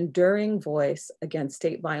most enduring voice against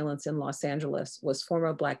state violence in Los Angeles was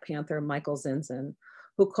former Black Panther Michael Zinzin,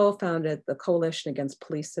 who co-founded the Coalition Against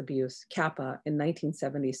Police Abuse, CAPA, in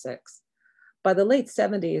 1976. By the late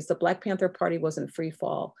 70s, the Black Panther Party was in free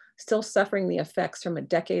fall, still suffering the effects from a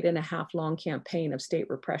decade-and-a-half-long campaign of state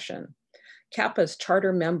repression. CAPA's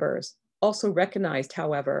charter members also recognized,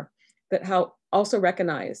 however, how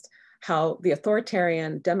the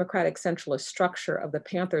authoritarian democratic centralist structure of the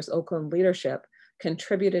Panthers' Oakland leadership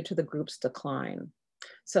contributed to the group's decline.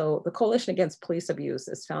 So the Coalition Against Police Abuse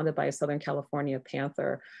is founded by a Southern California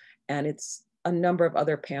Panther, and it's a number of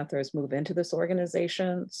other Panthers move into this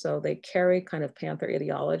organization. So they carry kind of Panther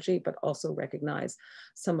ideology, but also recognize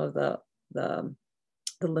some of the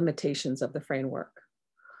limitations of the framework.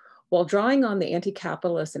 While drawing on the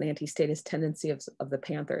anti-capitalist and anti-statist tendency of the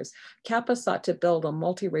Panthers, CAPA sought to build a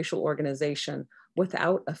multiracial organization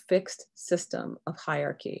without a fixed system of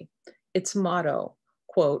hierarchy. Its motto,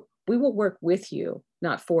 quote, "We will work with you,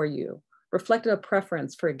 not for you," reflected a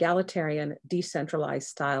preference for egalitarian, decentralized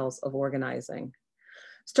styles of organizing.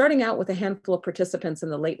 Starting out with a handful of participants in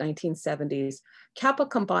the late 1970s, CAPA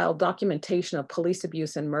compiled documentation of police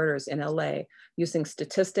abuse and murders in LA using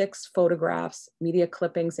statistics, photographs, media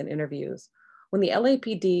clippings, and interviews. When the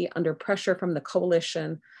LAPD, under pressure from the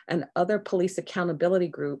coalition and other police accountability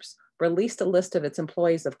groups, released a list of its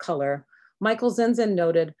employees of color, Michael Zinzin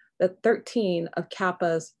noted that 13 of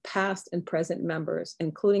CAPA's past and present members,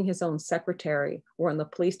 including his own secretary, were on the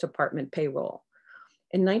police department payroll.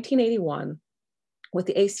 In 1981, with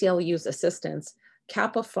the ACLU's assistance,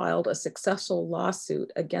 CAPA filed a successful lawsuit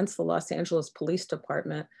against the Los Angeles Police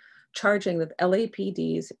Department, charging that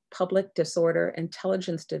LAPD's Public Disorder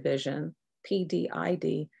Intelligence Division,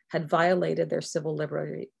 PDID, had violated their civil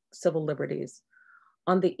liberties.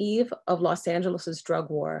 On the eve of Los Angeles's drug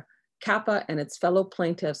war, CAPA and its fellow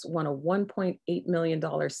plaintiffs won a $1.8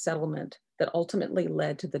 million settlement that ultimately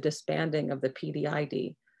led to the disbanding of the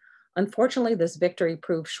PDID. Unfortunately, this victory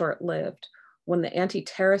proved short-lived when the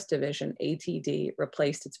Anti-Terrorist Division, ATD,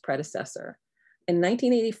 replaced its predecessor. In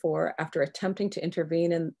 1984, after attempting to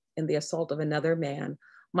intervene in the assault of another man,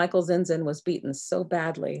 Michael Zinzin was beaten so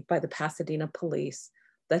badly by the Pasadena police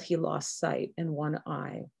that he lost sight in one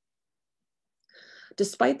eye.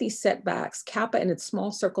 Despite these setbacks, CAPA and its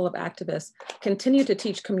small circle of activists continue to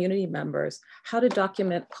teach community members how to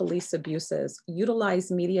document police abuses, utilize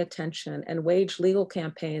media attention, and wage legal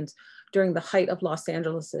campaigns during the height of Los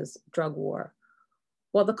Angeles's drug war.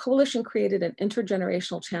 While the coalition created an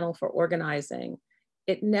intergenerational channel for organizing,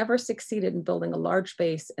 it never succeeded in building a large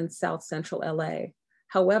base in South Central LA.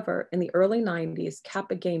 However, in the early 90s,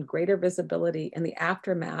 CAPA gained greater visibility in the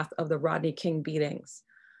aftermath of the Rodney King beatings.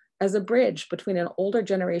 As a bridge between an older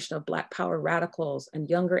generation of Black Power radicals and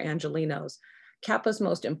younger Angelenos, CAPA's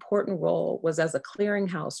most important role was as a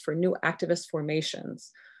clearinghouse for new activist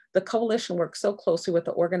formations. The coalition worked so closely with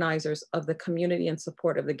the organizers of the community in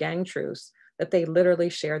support of the gang truce that they literally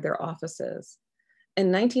shared their offices.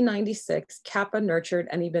 In 1996, CAPA nurtured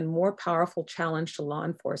an even more powerful challenge to law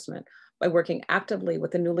enforcement by working actively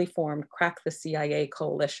with the newly formed Crack the CIA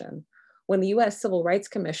coalition. When the US Civil Rights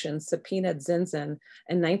Commission subpoenaed Zinzin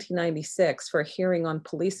in 1996 for a hearing on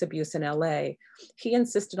police abuse in LA, he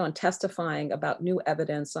insisted on testifying about new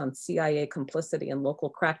evidence on CIA complicity in local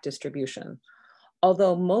crack distribution.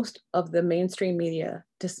 Although most of the mainstream media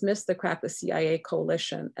dismissed the Crack the CIA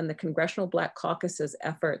coalition and the Congressional Black Caucus's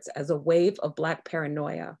efforts as a wave of Black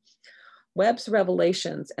paranoia, Webb's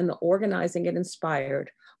revelations and the organizing it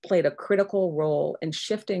inspired played a critical role in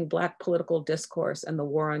shifting Black political discourse and the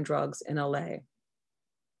war on drugs in LA.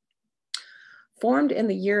 Formed in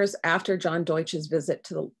the years after John Deutsch's visit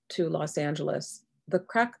to Los Angeles, the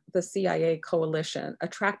Crack the CIA coalition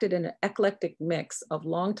attracted an eclectic mix of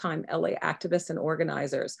longtime LA activists and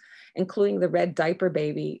organizers, including the Red Diaper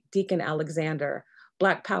Baby, Deacon Alexander,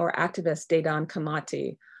 Black Power activist Dedan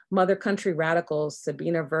Kamati, Mother Country radicals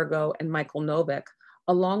Sabina Virgo and Michael Novick,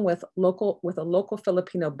 along with a local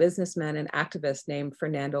Filipino businessman and activist named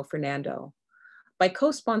Fernando. By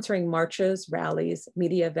co-sponsoring marches, rallies,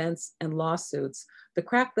 media events, and lawsuits, the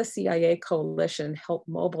Crack the CIA coalition helped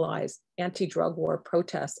mobilize anti-drug war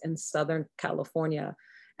protests in Southern California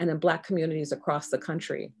and in Black communities across the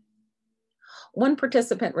country. One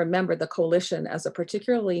participant remembered the coalition as a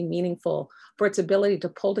particularly meaningful for its ability to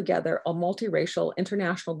pull together a multiracial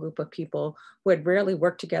international group of people who had rarely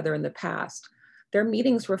worked together in the past. Their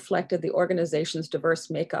meetings reflected the organization's diverse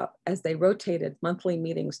makeup as they rotated monthly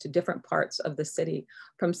meetings to different parts of the city,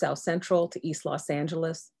 from South Central to East Los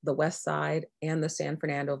Angeles, the West Side, and the San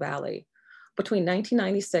Fernando Valley. Between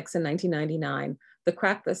 1996 and 1999, the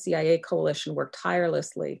Crack the CIA Coalition worked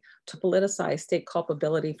tirelessly to politicize state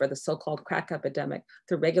culpability for the so-called crack epidemic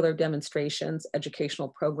through regular demonstrations, educational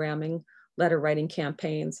programming, letter writing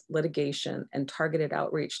campaigns, litigation, and targeted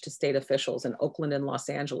outreach to state officials in Oakland and Los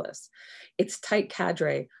Angeles. Its tight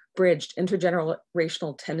cadre bridged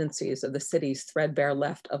intergenerational tendencies of the city's threadbare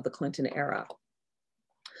left of the Clinton era.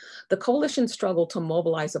 The coalition's struggle to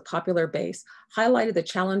mobilize a popular base highlighted the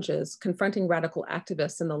challenges confronting radical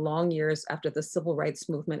activists in the long years after the civil rights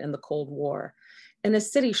movement and the Cold War. In a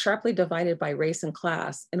city sharply divided by race and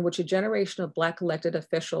class, in which a generation of Black elected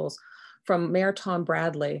officials, from Mayor Tom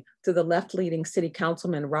Bradley to the left-leading city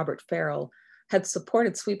councilman Robert Farrell, had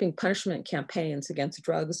supported sweeping punishment campaigns against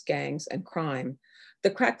drugs, gangs, and crime,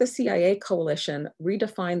 the Crack the CIA Coalition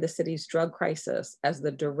redefined the city's drug crisis as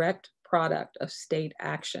the direct product of state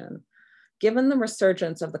action. Given the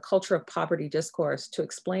resurgence of the culture of poverty discourse to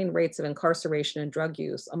explain rates of incarceration and drug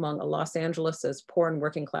use among Los Angeles's poor and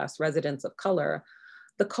working class residents of color,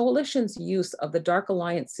 the coalition's use of the Dark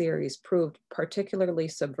Alliance series proved particularly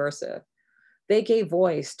subversive. They gave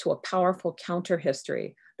voice to a powerful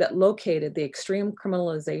counter-history that located the extreme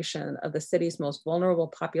criminalization of the city's most vulnerable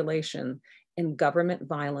population in government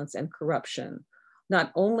violence and corruption.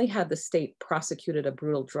 Not only had the state prosecuted a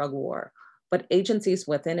brutal drug war, but agencies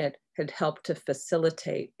within it had helped to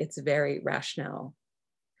facilitate its very rationale.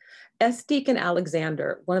 S. Deacon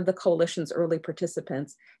Alexander, one of the coalition's early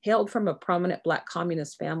participants, hailed from a prominent Black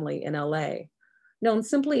communist family in LA. Known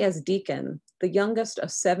simply as Deacon, the youngest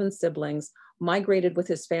of 7 siblings, migrated with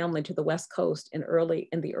his family to the West Coast in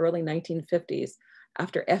the early 1950s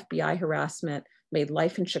after FBI harassment made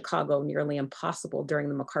life in Chicago nearly impossible during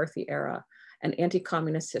the McCarthy era and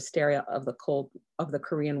anti-communist hysteria of the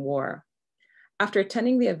Korean War. After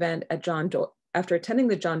attending the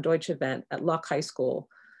John Deutsch event at Locke High School,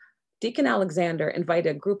 Deacon Alexander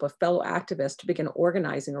invited a group of fellow activists to begin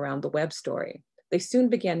organizing around the Webb story. They soon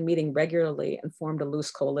began meeting regularly and formed a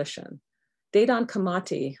loose coalition. Dedan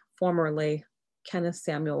Kamati, formerly Kenneth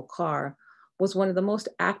Samuel Carr, was one of the most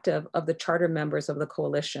active of the charter members of the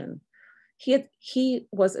coalition. He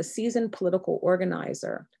was a seasoned political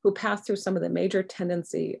organizer who passed through some of the major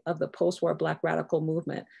tendency of the post-war Black radical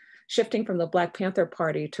movement, shifting from the Black Panther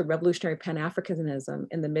Party to revolutionary Pan-Africanism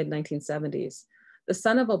in the mid-1970s. The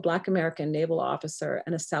son of a Black American naval officer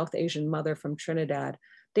and a South Asian mother from Trinidad,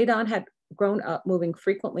 Dedan had grown up moving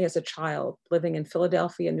frequently as a child, living in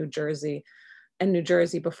Philadelphia, New Jersey,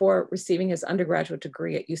 before receiving his undergraduate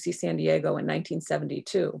degree at UC San Diego in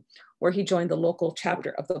 1972, where he joined the local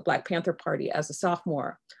chapter of the Black Panther Party as a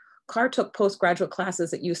sophomore. Carr took postgraduate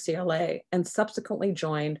classes at UCLA and subsequently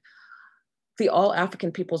joined the All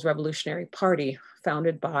African People's Revolutionary Party,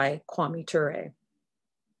 founded by Kwame Ture,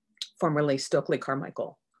 formerly Stokely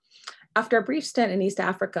Carmichael. After a brief stint in East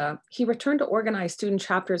Africa, he returned to organize student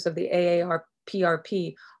chapters of the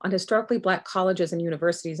AARPRP on historically Black colleges and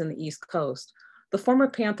universities in the East Coast. The former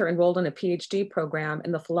Panther enrolled in a PhD program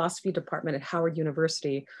in the philosophy department at Howard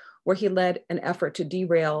University, where he led an effort to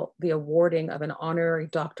derail the awarding of an honorary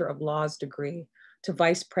Doctor of Laws degree to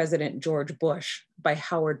Vice President George Bush by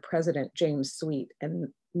Howard President James Sweet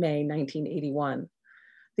in May 1981.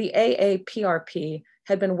 The AAPRP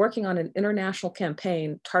had been working on an international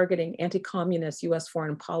campaign targeting anti-communist US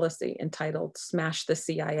foreign policy entitled Smash the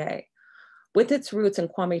CIA. With its roots in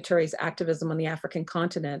Kwame Ture's activism on the African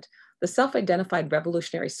continent, the self-identified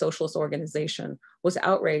revolutionary socialist organization was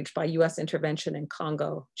outraged by US intervention in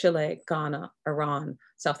Congo, Chile, Ghana, Iran,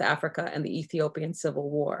 South Africa, and the Ethiopian Civil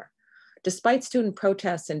War. Despite student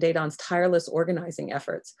protests and Dedan's tireless organizing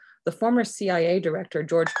efforts, the former CIA director,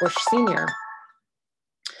 George Bush Sr.,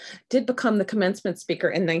 did become the commencement speaker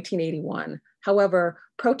in 1981. However,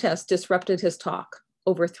 protests disrupted his talk.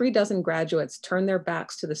 Over 36 graduates turned their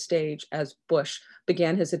backs to the stage as Bush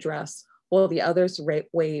began his address, while the others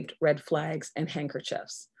waved red flags and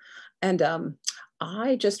handkerchiefs. And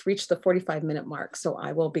I just reached the 45-minute mark, so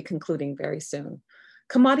I will be concluding very soon.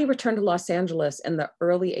 Kamati returned to Los Angeles in the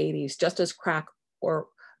early 80s, just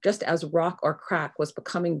as rock or crack was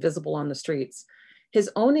becoming visible on the streets. His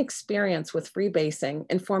own experience with freebasing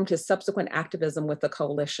informed his subsequent activism with the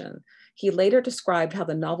coalition. He later described how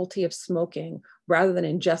the novelty of smoking, rather than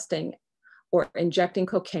ingesting or injecting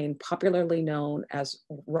cocaine, popularly known as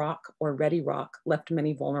rock or ready rock, left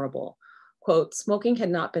many vulnerable. Quote, "Smoking had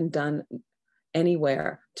not been done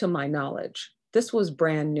anywhere to my knowledge. This was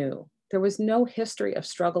brand new. There was no history of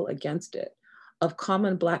struggle against it. of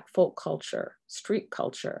common Black folk culture, street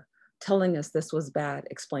culture, telling us this was bad,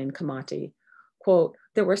 explained Kamati. Quote,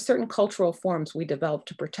 there were certain cultural forms we developed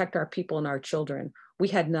to protect our people and our children. We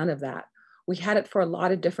had none of that. We had it for a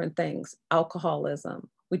lot of different things, alcoholism.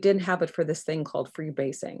 We didn't have it for this thing called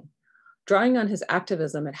freebasing. Drawing on his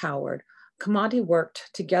activism at Howard, Kamati worked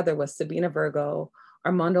together with Sabina Virgo,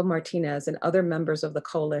 Armando Martinez, and other members of the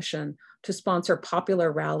coalition to sponsor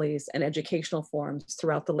popular rallies and educational forums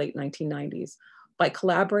throughout the late 1990s. By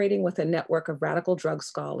collaborating with a network of radical drug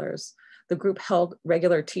scholars, the group held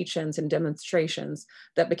regular teach-ins and demonstrations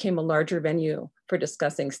that became a larger venue for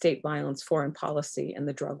discussing state violence, foreign policy, and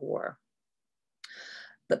the drug war.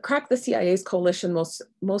 The Crack the CIA's coalition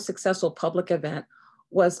most successful public event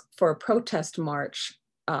was for a protest march,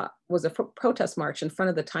 in front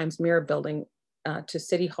of the Times Mirror building to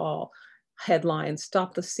City Hall, headline,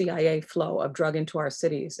 Stop the CIA Flow of Drug into Our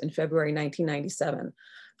Cities, in February 1997.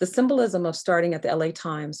 The symbolism of starting at the LA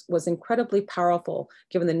Times was incredibly powerful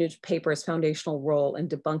given the newspaper's foundational role in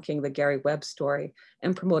debunking the Gary Webb story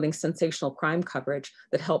and promoting sensational crime coverage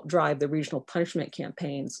that helped drive the regional punishment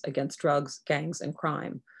campaigns against drugs, gangs, and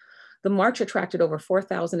crime. The march attracted over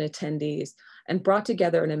 4,000 attendees and brought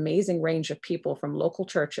together an amazing range of people from local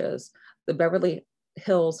churches, the Beverly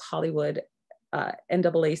Hills Hollywood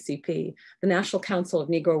NAACP, the National Council of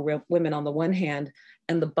Negro Women on the one hand,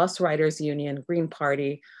 and the Bus Riders Union, Green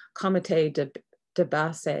Party, Comité de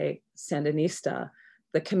Base Sandinista,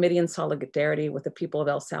 the Committee in Solidarity with the People of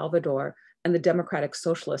El Salvador, and the Democratic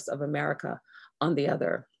Socialists of America on the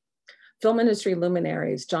other. Film industry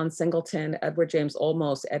luminaries, John Singleton, Edward James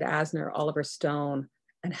Olmos, Ed Asner, Oliver Stone,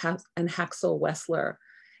 and Haxel Wessler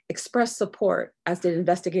expressed support, as did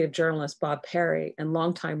investigative journalist Bob Perry and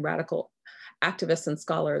longtime radical activists and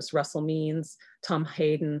scholars Russell Means, Tom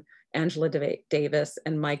Hayden, Angela Davis,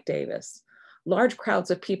 and Mike Davis. Large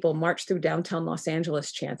crowds of people marched through downtown Los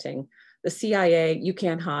Angeles chanting, the CIA, you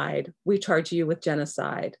can't hide, we charge you with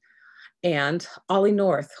genocide. And Ollie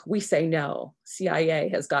North, we say no, CIA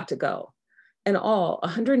has got to go. In all,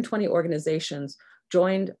 120 organizations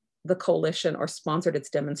joined the coalition or sponsored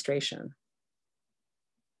its demonstration.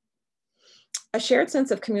 A shared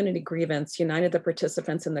sense of community grievance united the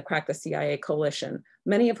participants in the Crack the CIA coalition,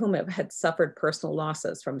 many of whom had suffered personal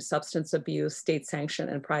losses from substance abuse, state sanction,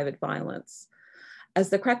 and private violence. As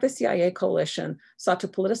the Crack the CIA coalition sought to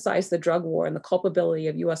politicize the drug war and the culpability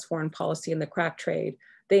of US foreign policy in the crack trade,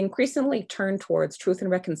 they increasingly turned towards truth and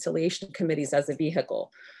reconciliation committees as a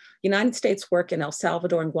vehicle. United States work in El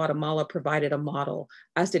Salvador and Guatemala provided a model,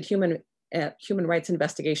 as did human rights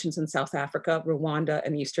investigations in South Africa, Rwanda,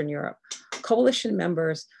 and Eastern Europe. Coalition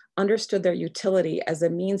members understood their utility as a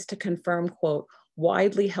means to confirm, quote,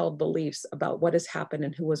 widely held beliefs about what has happened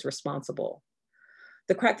and who was responsible.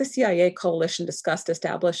 The Crack the CIA coalition discussed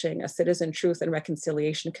establishing a Citizen Truth and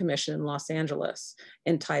Reconciliation Commission in Los Angeles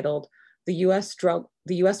entitled The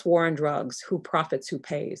US War on Drugs, Who Profits, Who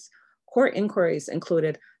Pays? Core inquiries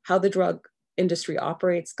included how the drug industry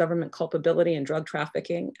operates, government culpability in drug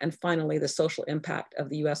trafficking, and finally, the social impact of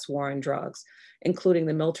the US war on drugs, including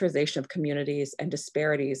the militarization of communities and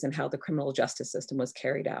disparities in how the criminal justice system was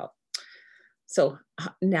carried out. So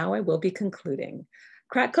now I will be concluding.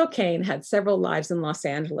 Crack cocaine had several lives in Los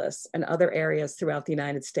Angeles and other areas throughout the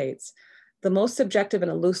United States. The most subjective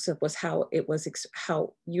and elusive was how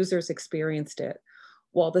users experienced it,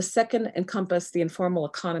 while the second encompassed the informal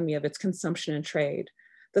economy of its consumption and trade.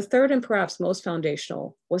 The third, and perhaps most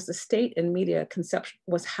foundational, was how the state and media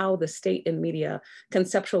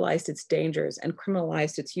conceptualized its dangers and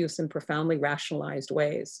criminalized its use in profoundly rationalized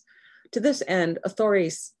ways. To this end,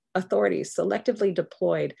 authorities selectively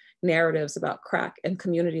deployed narratives about crack in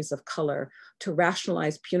communities of color to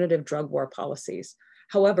rationalize punitive drug war policies.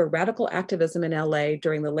 However, radical activism in LA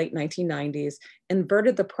during the late 1990s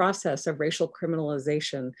inverted the process of racial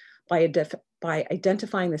criminalization by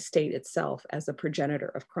identifying the state itself as a progenitor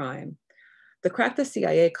of crime. The Crack the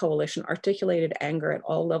CIA coalition articulated anger at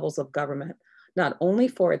all levels of government, not only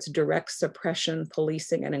for its direct suppression,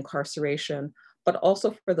 policing, and incarceration, but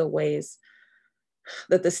also for the ways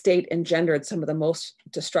that the state engendered some of the most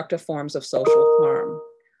destructive forms of social harm.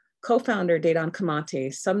 Co-founder Dedan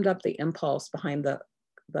Kamati summed up the impulse behind the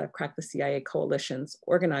Crack the CIA coalition's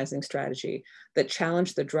organizing strategy that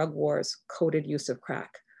challenged the drug war's coded use of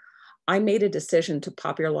crack. I made a decision to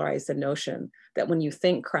popularize the notion that when you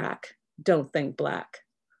think crack, don't think Black.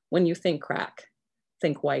 When you think crack,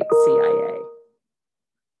 think white CIA.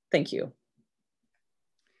 Thank you.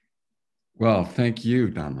 Well, thank you,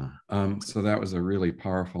 Donna. So that was a really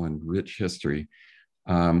powerful and rich history.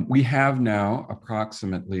 We have now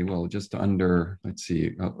approximately, well, just under, let's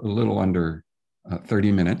see, a little under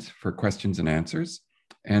 30 minutes for questions and answers.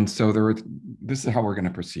 And so this is how we're going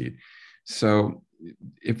to proceed. So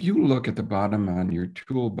if you look at the bottom on your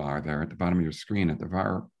toolbar there, at the bottom of your screen, at the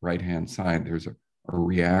far right-hand side, there's a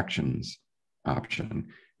reactions option.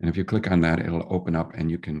 And if you click on that, it'll open up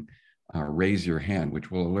and you can raise your hand,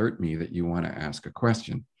 which will alert me that you want to ask a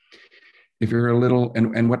question. If you're a little,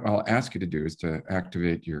 and what I'll ask you to do is to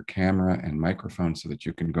activate your camera and microphone so that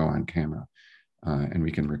you can go on camera and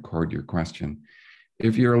we can record your question.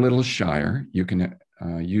 If you're a little shyer, you can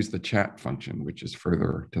use the chat function, which is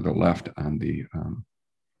further to the left on the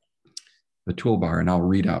toolbar, and I'll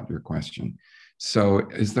read out your question. So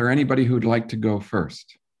is there anybody who'd like to go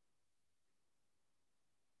first?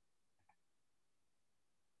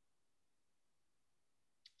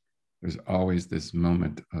 There's always this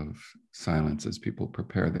moment of silence as people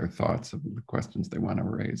prepare their thoughts of the questions they want to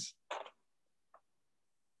raise.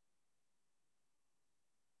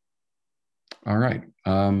 All right,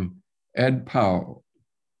 Ed Powell,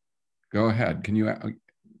 go ahead. I'm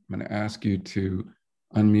going to ask you to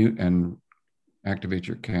unmute and activate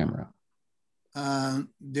your camera.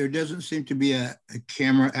 There doesn't seem to be a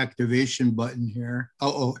camera activation button here.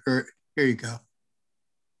 Here you go.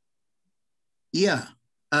 Yeah.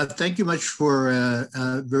 Thank you much for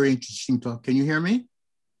a very interesting talk. Can you hear me?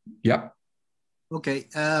 Yep. Okay.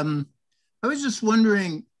 I was just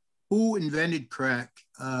wondering who invented crack?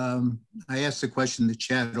 I asked the question in the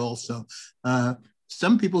chat also.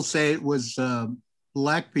 Some people say it was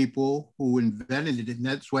Black people who invented it, and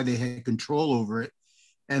that's why they had control over it.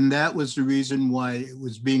 And that was the reason why it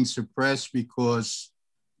was being suppressed, because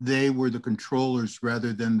they were the controllers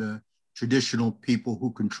rather than the traditional people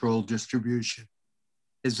who control distribution.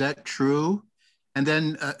 Is that true? And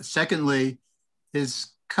then secondly,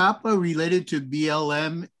 is COPPA related to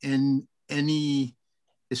BLM in any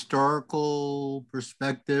historical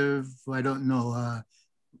perspective? I don't know.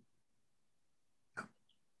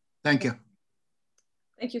 Thank you.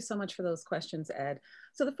 Thank you so much for those questions, Ed.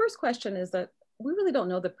 So the first question is that we really don't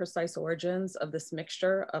know the precise origins of this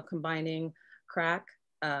mixture of combining crack,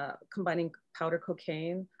 combining powder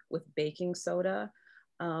cocaine with baking soda.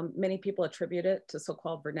 Many people attribute it to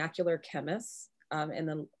so-called vernacular chemists in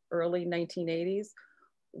the early 1980s.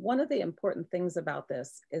 One of the important things about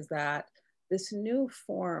this is that this new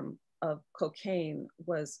form of cocaine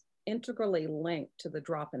was integrally linked to the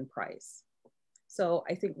drop in price. So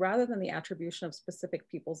I think rather than the attribution of specific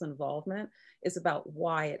people's involvement is about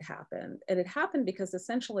why it happened. And it happened because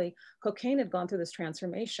essentially cocaine had gone through this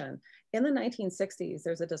transformation. In the 1960s,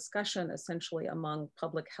 there's a discussion essentially among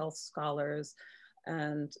public health scholars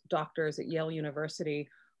and doctors at Yale University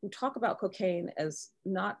who talk about cocaine as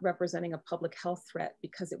not representing a public health threat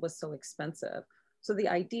because it was so expensive. So the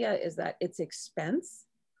idea is that its expense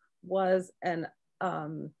was a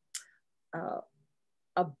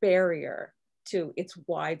barrier to its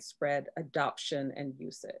widespread adoption and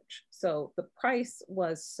usage. So the price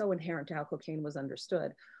was so inherent to how cocaine was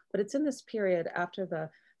understood. But it's in this period after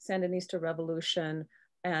the Sandinista revolution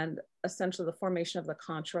and essentially the formation of the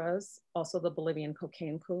Contras, also the Bolivian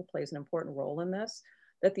cocaine coup plays an important role in this,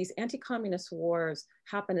 that these anti-communist wars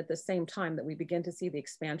happen at the same time that we begin to see the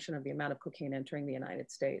expansion of the amount of cocaine entering the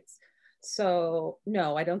United States. So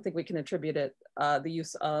no, I don't think we can attribute it, the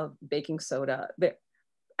use of baking soda,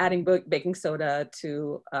 adding baking soda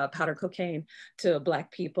to powder cocaine to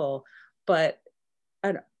Black people, but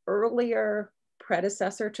an earlier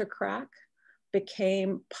predecessor to crack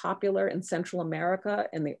became popular in Central America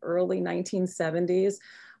in the early 1970s,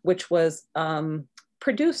 which was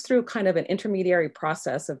produced through kind of an intermediary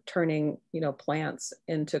process of turning, plants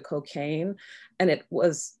into cocaine. And it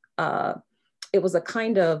was a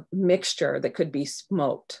kind of mixture that could be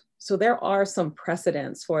smoked. So there are some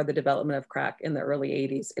precedents for the development of crack in the early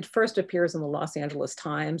 80s. It first appears in the Los Angeles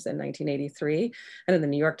Times in 1983 and in the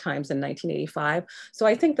New York Times in 1985. So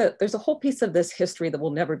I think that there's a whole piece of this history that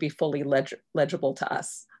will never be fully legible to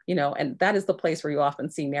us, and that is the place where you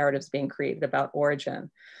often see narratives being created about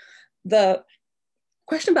origin. The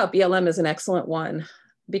question about BLM is an excellent one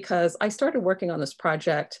because I started working on this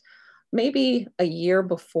project maybe a year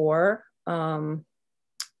before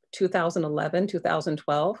 2011,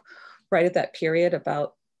 2012, right at that period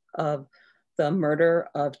of the murder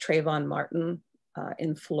of Trayvon Martin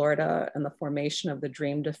in Florida and the formation of the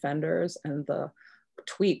Dream Defenders and the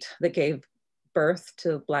tweet that gave birth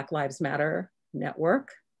to Black Lives Matter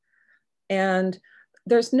network. And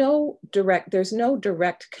there's no direct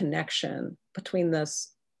connection between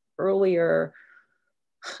this earlier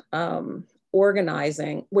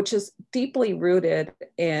organizing, which is deeply rooted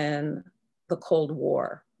in the Cold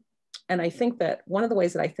War. And I think that one of the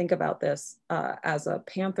ways that I think about this as a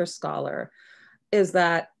Panther scholar is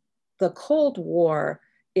that the Cold War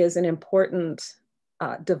is an important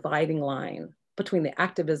dividing line between the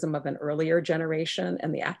activism of an earlier generation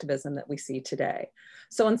and the activism that we see today.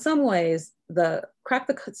 So in some ways, the Crack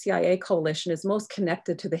the CIA coalition is most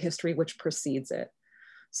connected to the history which precedes it.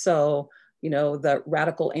 So, you know, the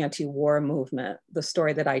radical anti-war movement, the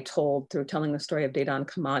story that I told through telling the story of Dedan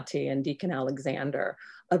Kamati and Deacon Alexander,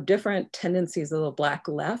 of different tendencies of the Black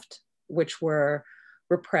left, which were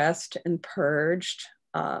repressed and purged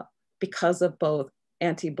because of both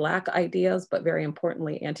anti-Black ideas, but very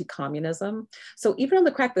importantly, anti-communism. So even though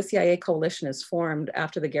the Crack the CIA coalition is formed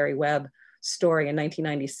after the Gary Webb story in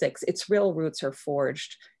 1996, its real roots are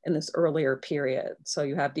forged in this earlier period. So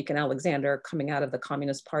you have Deacon Alexander coming out of the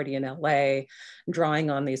Communist Party in LA, drawing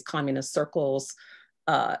on these communist circles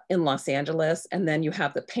in Los Angeles. And then you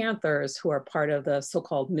have the Panthers, who are part of the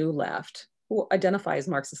so-called New Left, who identify as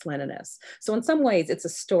Marxist-Leninists. So in some ways, it's a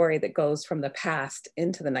story that goes from the past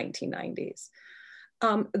into the 1990s.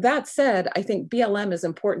 That said, I think BLM is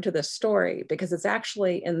important to this story because it's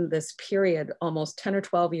actually in this period, almost 10 or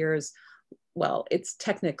 12 years, well, it's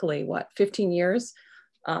technically what, 15 years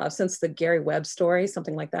since the Gary Webb story,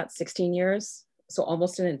 something like that, 16 years. So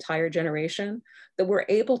almost an entire generation, that we're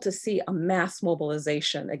able to see a mass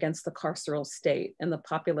mobilization against the carceral state and the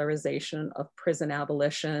popularization of prison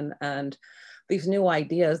abolition and these new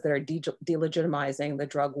ideas that are delegitimizing the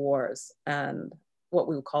drug wars and what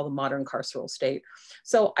we would call the modern carceral state.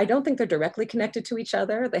 So I don't think they're directly connected to each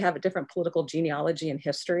other. They have a different political genealogy and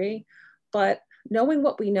history, but knowing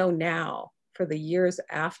what we know now for the years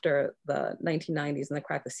after the 1990s and the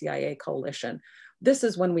Crack the CIA coalition, this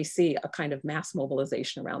is when we see a kind of mass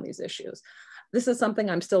mobilization around these issues. This is something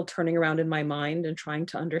I'm still turning around in my mind and trying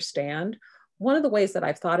to understand. One of the ways that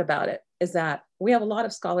I've thought about it is that we have a lot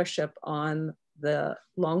of scholarship on the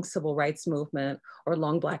long civil rights movement or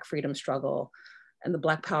long Black freedom struggle and the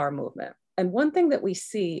Black Power movement. And one thing that we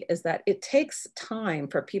see is that it takes time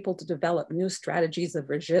for people to develop new strategies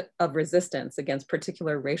of resistance against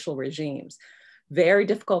particular racial regimes. Very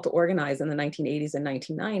difficult to organize in the 1980s and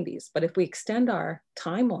 1990s. But if we extend our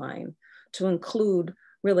timeline to include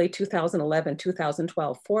really 2011,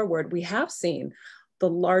 2012 forward, we have seen the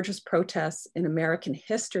largest protests in American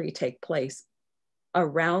history take place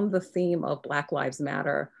around the theme of Black Lives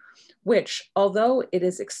Matter, which, although it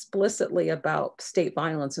is explicitly about state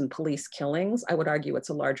violence and police killings, I would argue it's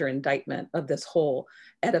a larger indictment of this whole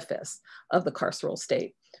edifice of the carceral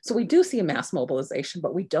state. So we do see a mass mobilization,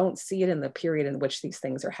 but we don't see it in the period in which these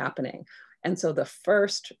things are happening. And so the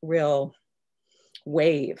first real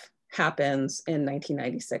wave happens in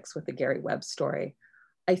 1996 with the Gary Webb story.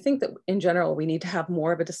 I think that in general, we need to have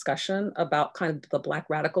more of a discussion about kind of the Black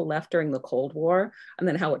radical left during the Cold War, and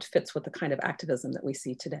then how it fits with the kind of activism that we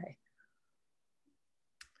see today.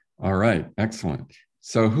 All right, excellent.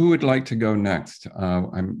 So who would like to go next?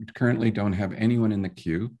 I currently don't have anyone in the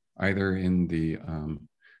queue, either in the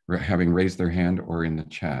having raised their hand or in the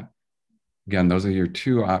chat. Again, those are your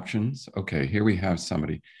two options. Okay, here we have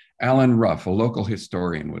somebody. Alan Ruff, a local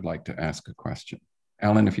historian, would like to ask a question.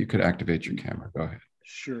 Alan, if you could activate your camera, go ahead.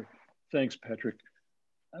 Sure. Thanks, Patrick.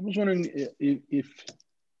 I was wondering if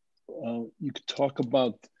you could talk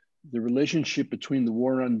about the relationship between the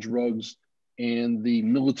war on drugs and the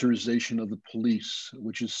militarization of the police,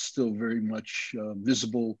 which is still very much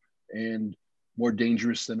visible and more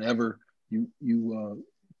dangerous than ever. You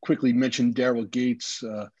quickly mentioned Daryl Gates.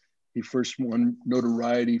 He first won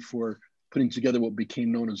notoriety for putting together what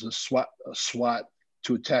became known as a SWAT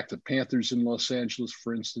to attack the Panthers in Los Angeles,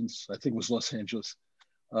 for instance. I think it was Los Angeles.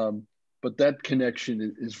 But that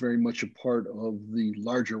connection is very much a part of the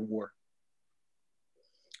larger war.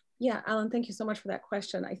 Yeah, Alan, thank you so much for that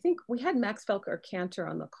question. I think we had Max Felker-Cantor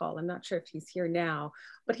on the call. I'm not sure if he's here now,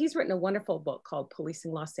 but he's written a wonderful book called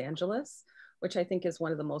Policing Los Angeles, which I think is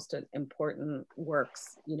one of the most important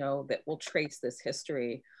works, you know, that will trace this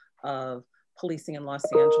history of policing in Los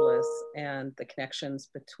Angeles and the connections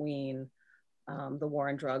between the war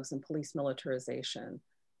on drugs and police militarization.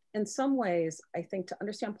 In some ways, I think to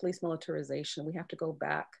understand police militarization, we have to go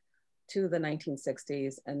back to the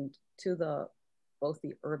 1960s and to both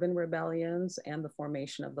the urban rebellions and the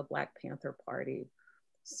formation of the Black Panther Party.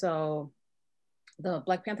 So the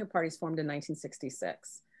Black Panther Party is formed in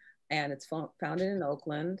 1966, and it's founded in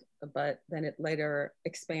Oakland, but then it later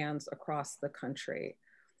expands across the country.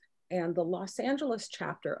 And the Los Angeles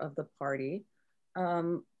chapter of the party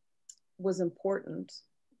was important,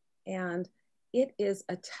 and it is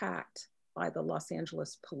attacked by the Los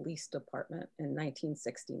Angeles Police Department in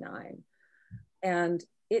 1969. And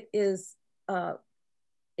it is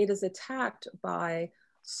attacked by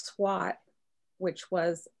SWAT, which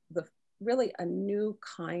was really a new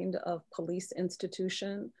kind of police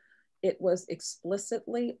institution. It was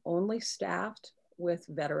explicitly only staffed with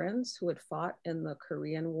veterans who had fought in the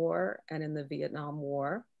Korean War and in the Vietnam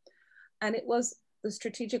War. And it was the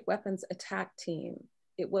Strategic Weapons Attack Team.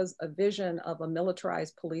 It was a vision of a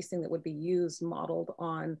militarized policing that would be used, modeled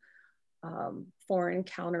on foreign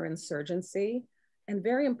counterinsurgency. And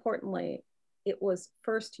very importantly, it was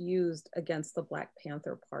first used against the Black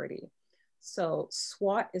Panther Party. So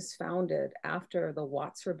SWAT is founded after the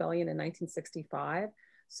Watts Rebellion in 1965.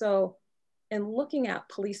 So in looking at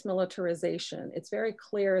police militarization, it's very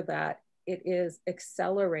clear that it is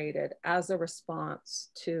accelerated as a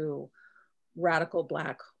response to radical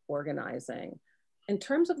Black organizing. In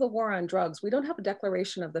terms of the war on drugs, we don't have a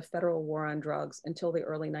declaration of the federal war on drugs until the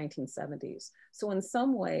early 1970s. So in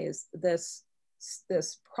some ways, this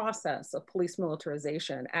process of police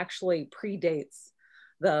militarization actually predates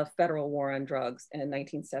the federal war on drugs in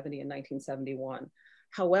 1970 and 1971.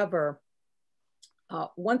 However,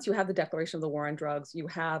 once you have the declaration of the war on drugs, you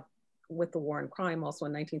have, with the war on crime, also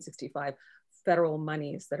in 1965, federal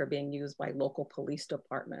monies that are being used by local police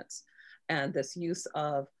departments. And this use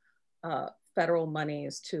of federal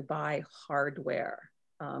monies to buy hardware.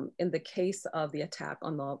 In the case of the attack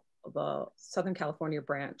on the Southern California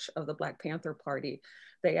branch of the Black Panther Party,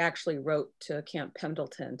 they actually wrote to Camp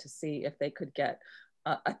Pendleton to see if they could get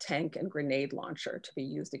a tank and grenade launcher to be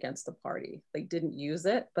used against the party. They didn't use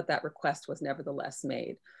it, but that request was nevertheless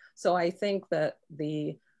made. So I think that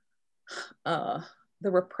the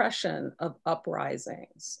repression of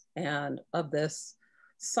uprisings and of this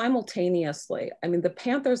simultaneously, I mean, the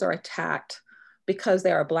Panthers are attacked because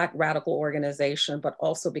they are a Black radical organization, but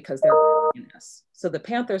also because they're communists. So the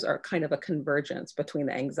Panthers are kind of a convergence between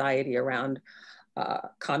the anxiety around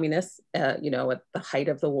communists, you know, at the height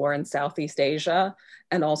of the war in Southeast Asia,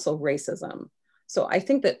 and also racism. So I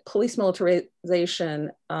think that police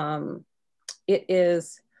militarization, it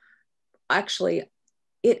is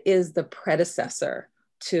the predecessor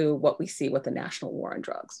to what we see with the national war on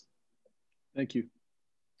drugs. Thank you.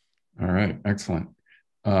 All right, excellent.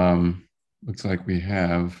 Looks like we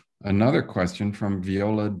have another question from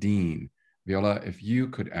Viola Dean. Viola, if you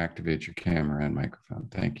could activate your camera and microphone,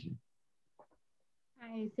 thank you.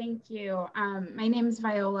 Hi, thank you. My name is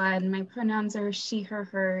Viola and my pronouns are she, her,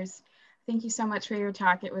 hers. Thank you so much for your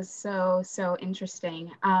talk. It was so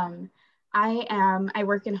interesting. I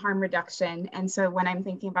work in harm reduction. And so when I'm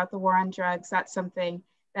thinking about the war on drugs, that's something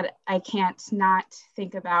that I can't not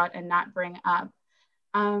think about and not bring up.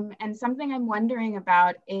 And something I'm wondering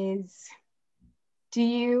about is,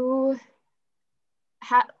 I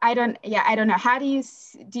don't know. How do you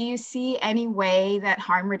see any way that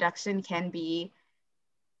harm reduction can be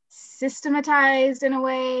systematized in a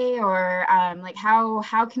way, or like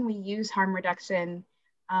how can we use harm reduction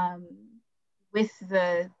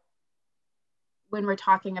when we're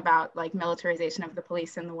talking about like militarization of the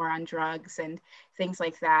police and the war on drugs and things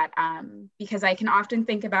like that? Because I can often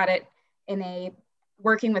think about it in a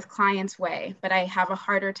working with clients way, but I have a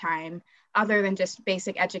harder time, other than just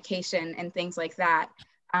basic education and things like that,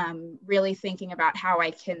 really thinking about how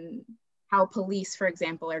police, for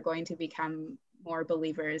example, are going to become more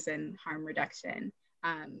believers in harm reduction.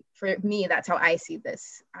 For me, that's how I see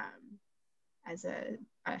this as a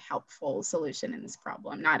helpful solution in this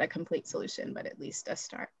problem. Not a complete solution, but at least a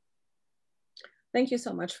start. Thank you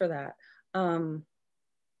so much for that. I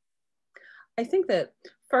think that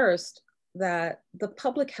first, that the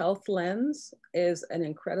public health lens is an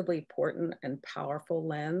incredibly important and powerful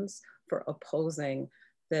lens for opposing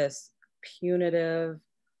this punitive,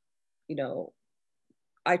 you know,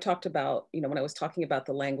 I talked about, you know, when I was talking about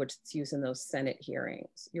the language that's used in those Senate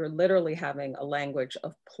hearings, you're literally having a language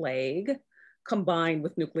of plague combined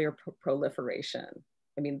with nuclear proliferation.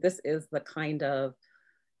 I mean, this is the kind of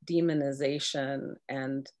demonization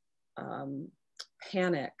and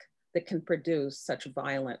panic that can produce such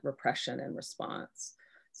violent repression and response.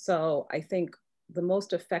 So I think the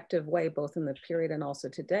most effective way, both in the period and also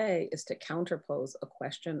today, is to counterpose a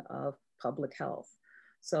question of public health.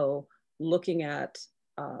 So looking at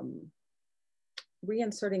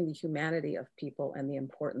reinserting the humanity of people and the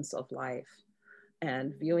importance of life,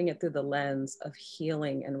 and viewing it through the lens of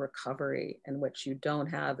healing and recovery, in which you don't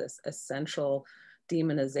have this essential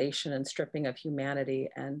demonization and stripping of humanity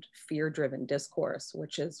and fear-driven discourse,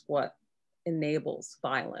 which is what enables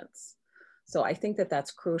violence. So I think that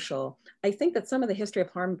that's crucial. I think that some of the history of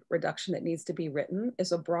harm reduction that needs to be written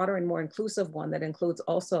is a broader and more inclusive one that includes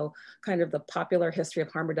also kind of the popular history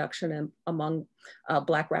of harm reduction among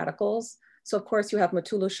Black radicals. So of course you have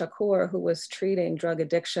Mutulu Shakur, who was treating drug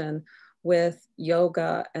addiction with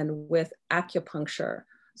yoga and with acupuncture.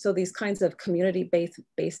 So these kinds of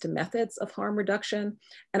community-based methods of harm reduction.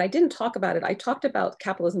 And I didn't talk about it. I talked about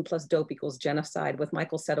capitalism plus dope equals genocide with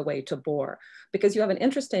Michael Setaway Tabor, because you have an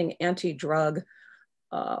interesting anti-drug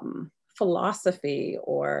philosophy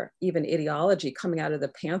or even ideology coming out of the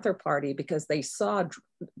Panther Party, because they saw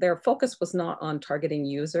their focus was not on targeting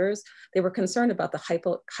users. They were concerned about the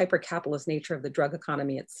hyper-capitalist nature of the drug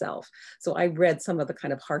economy itself. So I read some of the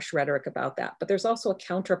kind of harsh rhetoric about that, but there's also a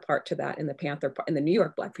counterpart to that in the New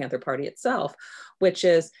York Black Panther Party itself, which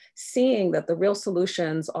is seeing that the real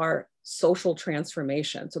solutions are social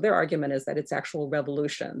transformation. So their argument is that it's actual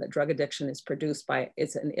revolution, that drug addiction is produced by,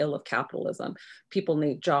 it's an ill of capitalism. People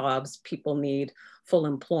need jobs, people need full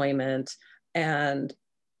employment, and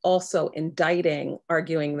also indicting,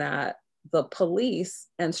 arguing that the police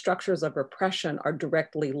and structures of repression are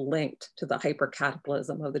directly linked to the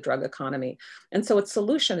hyper-capitalism of the drug economy. And so its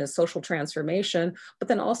solution is social transformation, but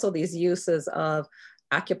then also these uses of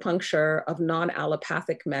acupuncture, of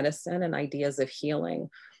non-allopathic medicine and ideas of healing.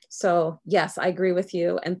 So yes, I agree with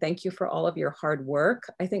you, and thank you for all of your hard work.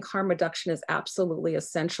 I think harm reduction is absolutely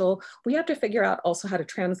essential. We have to figure out also how to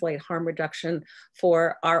translate harm reduction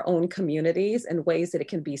for our own communities in ways that it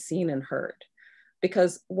can be seen and heard.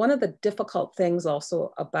 Because one of the difficult things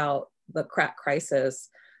also about the crack crisis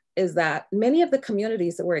is that many of the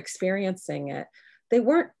communities that were experiencing it, they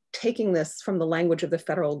weren't taking this from the language of the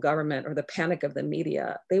federal government or the panic of the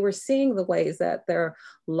media. They were seeing the ways that their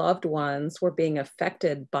loved ones were being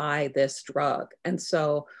affected by this drug. And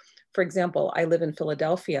so, for example, I live in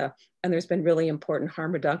Philadelphia, and there's been really important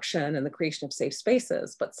harm reduction and the creation of safe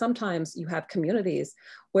spaces. But sometimes you have communities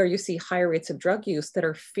where you see higher rates of drug use that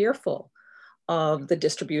are fearful of the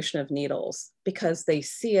distribution of needles because they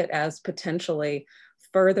see it as potentially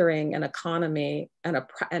furthering an economy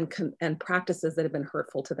and practices that have been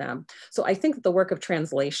hurtful to them. So I think that the work of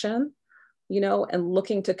translation, and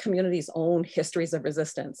looking to communities' own histories of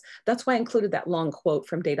resistance. That's why I included that long quote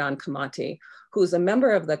from Dedan Kamati, who's a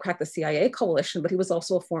member of the Crack the CIA coalition, but he was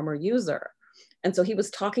also a former user. And so he was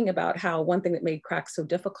talking about how one thing that made crack so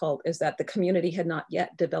difficult is that the community had not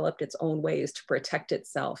yet developed its own ways to protect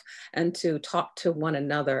itself and to talk to one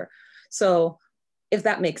another. So if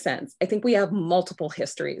that makes sense, I think we have multiple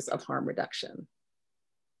histories of harm reduction.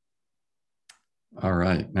 All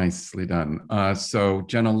right, nicely done. So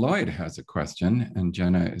Jenna Lloyd has a question, and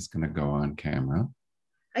Jenna is going to go on camera.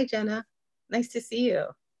 Hi, Jenna. Nice to see you.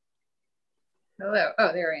 Hello.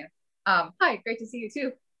 Oh, there I am. Hi, great to see you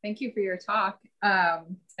too. Thank you for your talk. I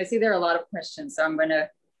see there are a lot of questions, so I'm going to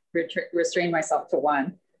restrain myself to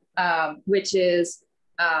one, which is,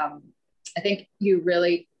 I think you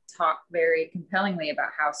really talk very compellingly about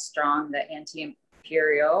how strong the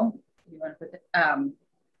anti-imperial,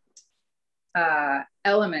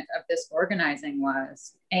 element of this organizing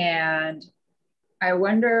was. And I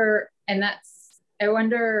wonder,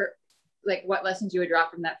 like what lessons you would draw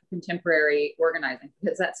from that for contemporary organizing,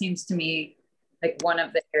 because that seems to me like one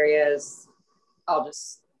of the areas, I'll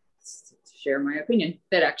just share my opinion,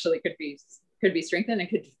 that actually could be strengthened and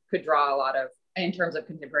could draw a lot of, in terms of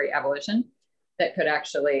contemporary abolition, that could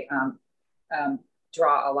actually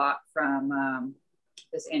draw a lot from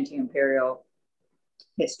this anti-imperial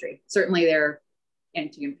history. Certainly there are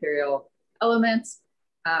anti-imperial elements,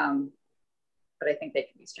 but I think they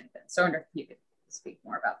can be strengthened. So I wonder if you could speak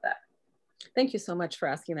more about that. Thank you so much for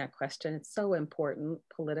asking that question. It's so important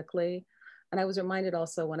politically. And I was reminded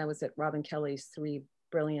also when I was at Robin Kelly's 3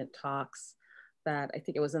 brilliant talks, that I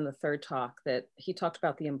think it was in the 3rd talk, that he talked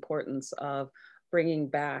about the importance of bringing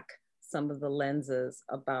back some of the lenses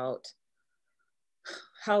about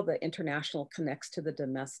how the international connects to the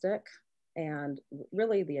domestic, and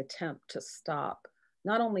really the attempt to stop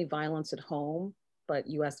not only violence at home, but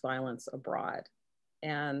US violence abroad.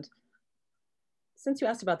 And since you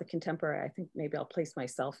asked about the contemporary, I think maybe I'll place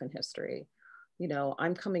myself in history.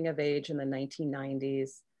 I'm coming of age in the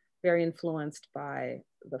 1990s, very influenced by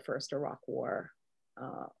the first Iraq War,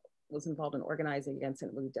 was involved in organizing against it,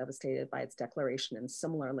 and was devastated by its declaration, and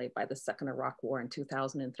similarly by the second Iraq War in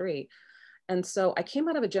 2003. And so I came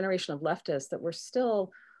out of a generation of leftists that were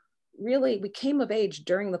still really, we came of age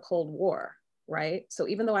during the Cold War, right? So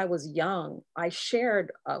even though I was young, I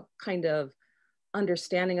shared a kind of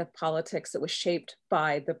understanding of politics that was shaped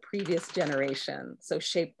by the previous generation, so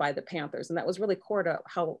shaped by the Panthers. And that was really core to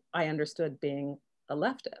how I understood being a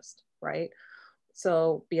leftist, right?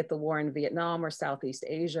 So be it the war in Vietnam or Southeast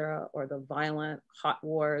Asia, or the violent hot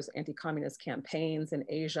wars, anti-communist campaigns in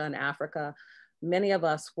Asia and Africa, many of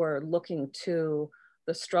us were looking to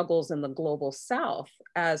the struggles in the global South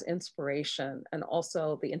as inspiration, and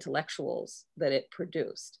also the intellectuals that it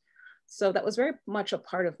produced. So that was very much a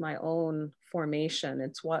part of my own formation.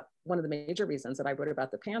 It's one of the major reasons that I wrote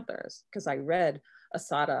about the Panthers, because I read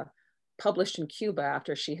Assata published in Cuba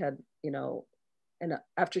after she had,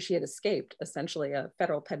 after she had escaped essentially a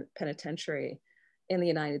federal penitentiary in the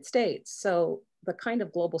United States. So the kind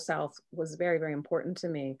of global South was very, very important to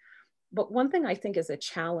me. But one thing I think is a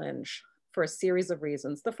challenge for a series of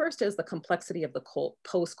reasons. The first is the complexity of the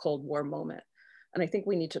post-Cold War moment. And I think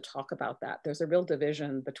we need to talk about that. There's a real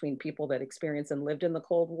division between people that experienced and lived in the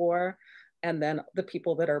Cold War and then the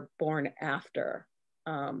people that are born after.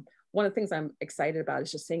 One of the things I'm excited about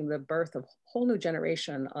is just seeing the birth of a whole new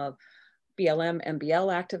generation of BLM,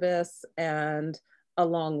 MBL activists, and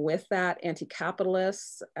along with that,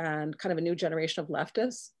 anti-capitalists and kind of a new generation of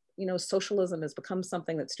leftists. Socialism has become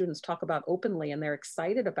something that students talk about openly and they're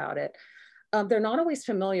excited about it. They're not always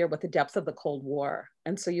familiar with the depth of the Cold War.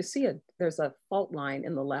 And so you see there's a fault line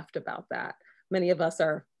in the left about that. Many of us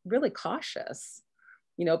are really cautious,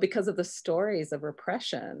 because of the stories of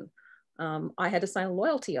repression. I had to sign a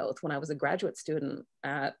loyalty oath when I was a graduate student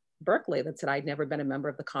at Berkeley that said I'd never been a member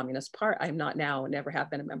of the Communist Party. I'm not now and never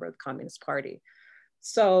have been a member of the Communist Party.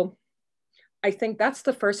 So I think that's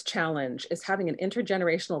the first challenge, is having an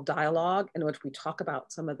intergenerational dialogue in which we talk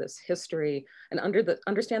about some of this history and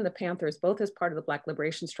understand the Panthers both as part of the Black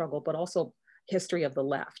liberation struggle, but also history of the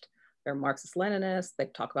left. They're Marxist-Leninists. They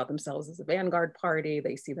talk about themselves as a Vanguard party.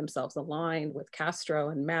 They see themselves aligned with Castro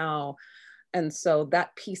and Mao. And so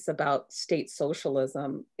that piece about state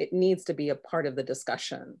socialism, it needs to be a part of the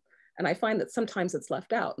discussion. And I find that sometimes it's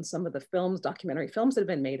left out in some of the films, documentary films that have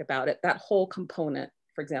been made about it. That whole component,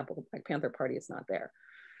 for example, the Black Panther Party, is not there.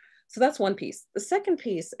 So that's one piece. The second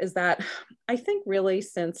piece is that I think really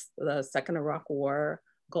since the second Iraq War,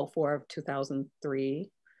 Gulf War of 2003,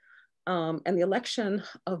 and the election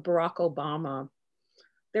of Barack Obama,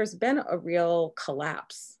 there's been a real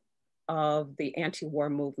collapse of the anti-war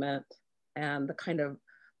movement and the kind of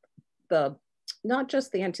not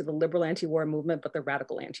just the liberal anti-war movement, but the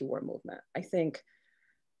radical anti-war movement. I think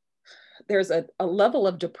there's a level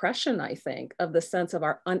of depression, I think, of the sense of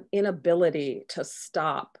our inability to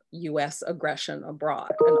stop US aggression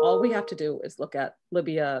abroad. And all we have to do is look at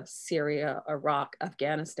Libya, Syria, Iraq,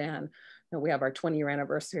 Afghanistan. We have our 20-year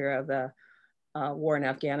anniversary of the war in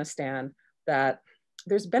Afghanistan, that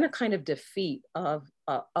there's been a kind of defeat of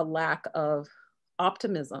a lack of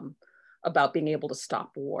optimism about being able to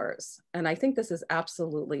stop wars. And I think this is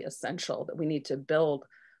absolutely essential, that we need to build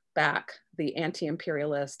back the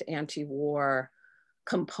anti-imperialist, anti-war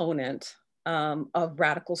component of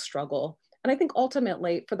radical struggle. And I think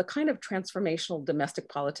ultimately for the kind of transformational domestic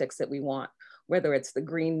politics that we want, whether it's the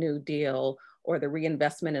Green New Deal or the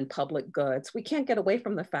reinvestment in public goods, we can't get away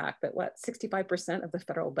from the fact that 65% of the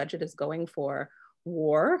federal budget is going for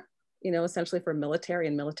war, essentially for military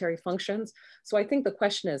and military functions. So I think the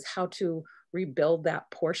question is how to rebuild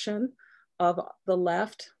that portion of the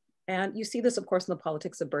left. And you see this, of course, in the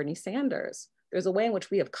politics of Bernie Sanders. There's a way in which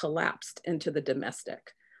we have collapsed into the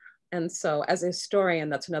domestic. And so as a historian,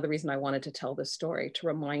 that's another reason I wanted to tell this story, to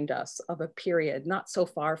remind us of a period not so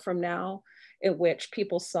far from now in which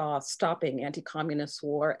people saw stopping anti-communist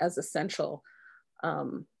war as essential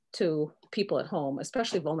to people at home,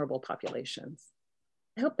 especially vulnerable populations.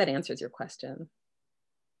 I hope that answers your question.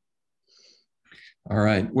 All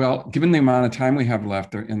right. Well, given the amount of time we have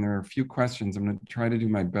left, and there are a few questions, I'm going to try to do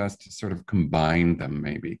my best to sort of combine them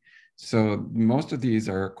maybe. So most of these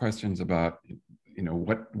are questions about,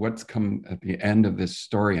 what's come at the end of this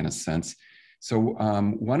story in a sense. So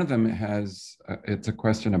one of them it's a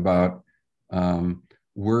question about,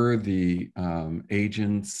 were the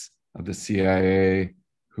agents of the CIA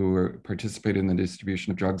who participated in the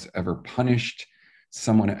distribution of drugs ever punished?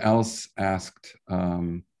 Someone else asked,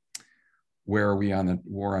 where are we on the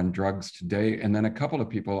war on drugs today? And then a couple of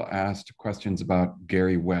people asked questions about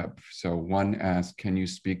Gary Webb. So one asked, can you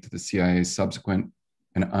speak to the CIA's subsequent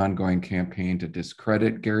and ongoing campaign to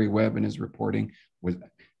discredit Gary Webb in his reporting?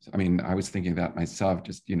 I was thinking that myself,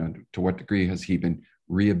 just, to what degree has he been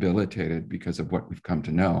rehabilitated because of what we've come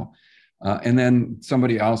to know? And then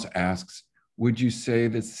somebody else asks, would you say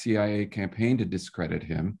the CIA campaign to discredit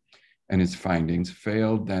him and his findings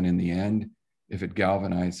failed then in the end, if it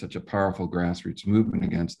galvanized such a powerful grassroots movement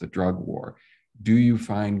against the drug war? Do you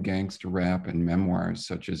find gangster rap and memoirs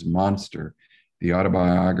such as Monster, the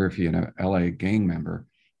autobiography of an LA gang member,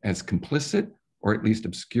 as complicit or at least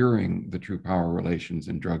obscuring the true power relations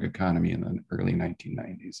in drug economy in the early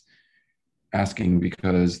 1990s? Asking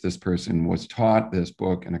because this person was taught this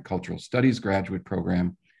book in a cultural studies graduate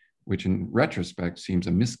program, which in retrospect seems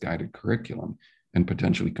a misguided curriculum and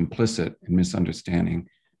potentially complicit in misunderstanding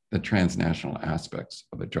the transnational aspects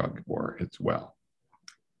of the drug war as well.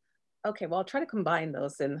 Okay, well, I'll try to combine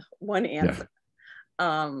those in one answer.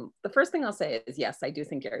 Yeah. The first thing I'll say is, yes, I do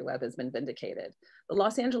think Gary Webb has been vindicated. The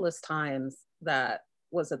Los Angeles Times, that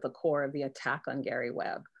was at the core of the attack on Gary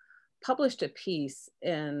Webb, published a piece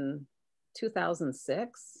in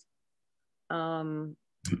 2006 by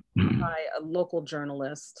a local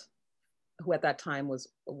journalist who at that time was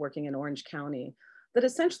working in Orange County, that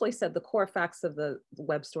essentially said the core facts of the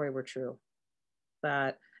Webb story were true.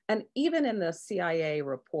 And even in the CIA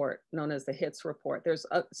report, known as the HITS report, there's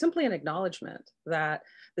simply an acknowledgement that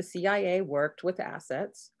the CIA worked with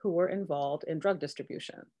assets who were involved in drug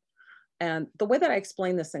distribution. And the way that I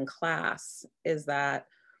explain this in class is that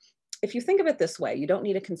if you think of it this way, you don't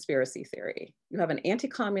need a conspiracy theory. You have an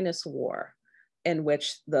anti-communist war in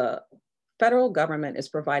which the federal government is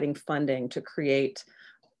providing funding to create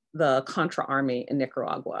the Contra Army in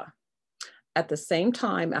Nicaragua. At the same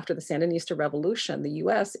time, after the Sandinista Revolution, the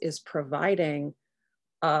US is providing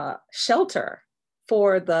shelter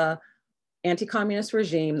for the anti-communist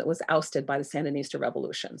regime that was ousted by the Sandinista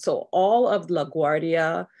Revolution. So all of La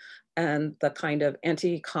Guardia and the kind of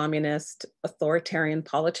anti-communist authoritarian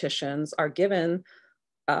politicians are given,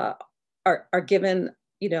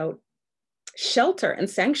 shelter and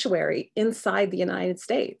sanctuary inside the United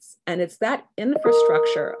States. And it's that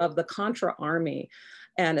infrastructure of the Contra Army,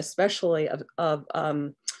 and especially of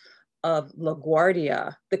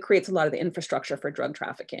LaGuardia, that creates a lot of the infrastructure for drug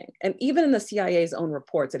trafficking. And even in the CIA's own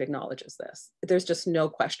reports, it acknowledges this. There's just no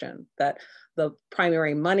question that the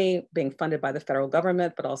primary money being funded by the federal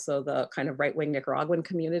government, but also the kind of right-wing Nicaraguan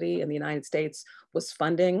community in the United States, was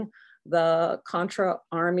funding the Contra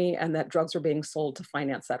Army, and that drugs were being sold to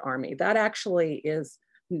finance that army. That actually is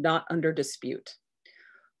not under dispute.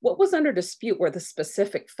 What was under dispute were the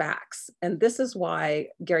specific facts. And this is why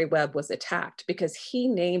Gary Webb was attacked, because he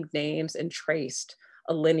named names and traced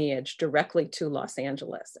a lineage directly to Los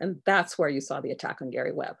Angeles. And that's where you saw the attack on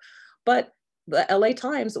Gary Webb. But the LA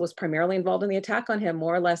Times, that was primarily involved in the attack on him,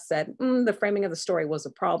 more or less said, the framing of the story was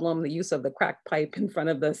a problem. The use of the crack pipe in front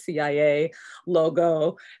of the CIA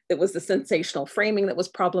logo, it was the sensational framing that was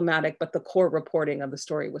problematic, but the core reporting of the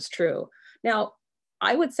story was true. Now,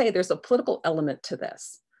 I would say there's a political element to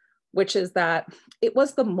this, which is that it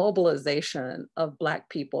was the mobilization of Black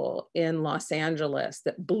people in Los Angeles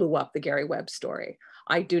that blew up the Gary Webb story.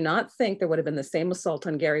 I do not think there would have been the same assault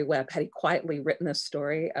on Gary Webb had he quietly written this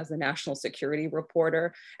story as a national security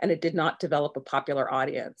reporter, and it did not develop a popular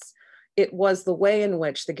audience. It was the way in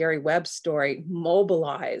which the Gary Webb story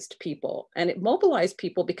mobilized people. And it mobilized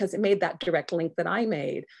people because it made that direct link that I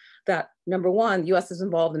made, that number one, the US is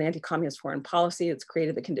involved in anti-communist foreign policy. It's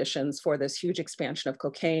created the conditions for this huge expansion of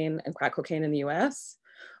cocaine and crack cocaine in the US.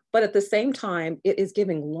 But at the same time, it is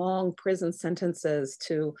giving long prison sentences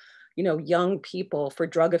to young people for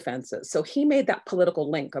drug offenses. So he made that political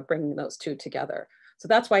link of bringing those two together. So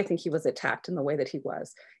that's why I think he was attacked in the way that he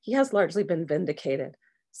was. He has largely been vindicated.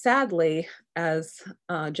 Sadly, as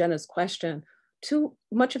Jenna's question, too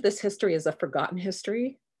much of this history is a forgotten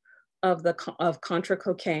history of Contra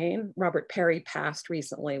cocaine. Robert Perry passed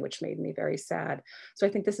recently, which made me very sad. So I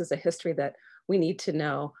think this is a history that we need to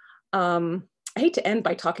know. I hate to end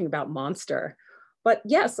by talking about Monster, but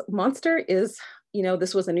yes, Monster is,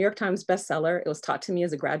 this was a New York Times bestseller. It was taught to me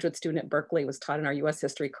as a graduate student at Berkeley. It was taught in our US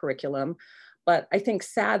history curriculum. But I think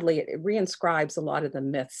sadly, it reinscribes a lot of the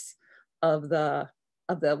myths of the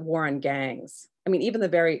war on gangs. I mean, even the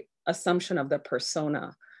very assumption of the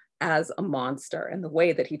persona as a monster and the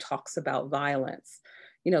way that he talks about violence.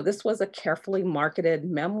 This was a carefully marketed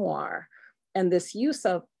memoir. And this use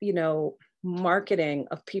of, marketing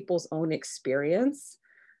of people's own experience,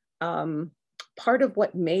 part of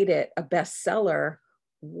what made it a bestseller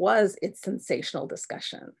was its sensational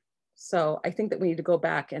discussion. So I think that we need to go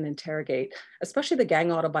back and interrogate, especially the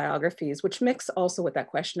gang autobiographies, which mix also with that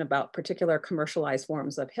question about particular commercialized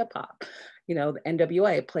forms of hip hop. The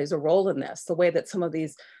NWA plays a role in this, the way that some of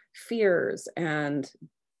these fears and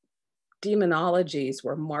demonologies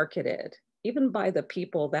were marketed, even by the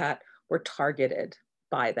people that were targeted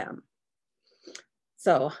by them.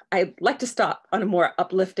 So I'd like to stop on a more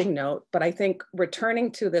uplifting note, but I think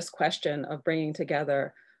returning to this question of bringing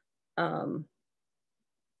together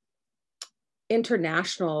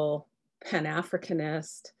international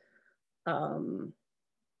Pan-Africanist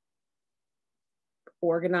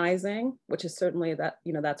organizing, which is certainly that,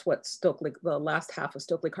 that's what Stokely, the last half of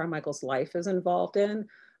Stokely Carmichael's life is involved in,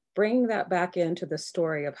 bring that back into the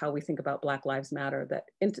story of how we think about Black Lives Matter, that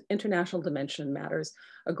international dimension matters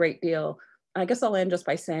a great deal. I guess I'll end just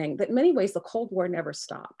by saying that in many ways, the Cold War never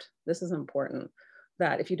stopped. This is important.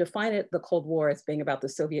 that if you define it, the Cold War as being about the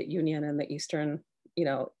Soviet Union and the eastern,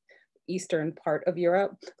 eastern part of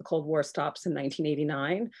Europe, the Cold War stops in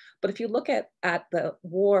 1989. But if you look at the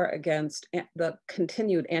war against the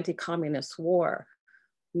continued anti-communist war,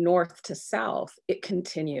 north to south, it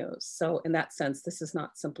continues. So in that sense, this is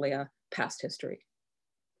not simply a past history.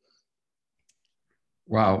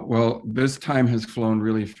 Wow, well, this time has flown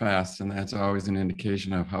really fast, and that's always an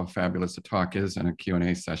indication of how fabulous a talk is and a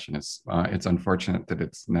Q&A session is. It's unfortunate that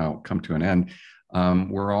it's now come to an end.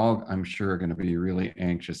 We're all, I'm sure, going to be really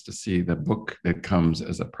anxious to see the book that comes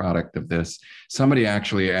as a product of this. Somebody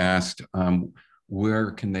actually asked,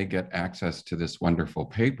 where can they get access to this wonderful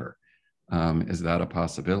paper? Is that a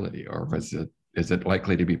possibility, or is it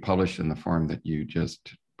likely to be published in the form that you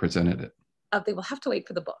just presented it? They will have to wait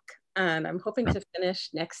for the book, and I'm hoping to finish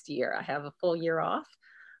next year. I have a full year off,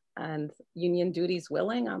 and union duties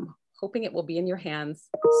willing, I'm hoping it will be in your hands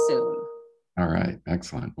soon. All right,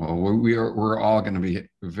 excellent. Well, we're all going to be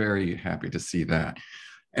very happy to see that.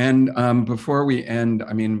 And before we end,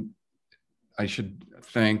 I mean, I should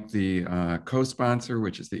thank the co-sponsor,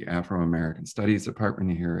 which is the Afro-American Studies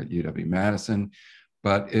Department here at UW-Madison.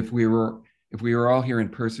 But if we were all here in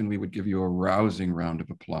person, we would give you a rousing round of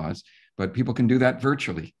applause. But people can do that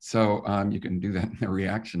virtually. So you can do that in the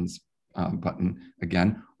reactions button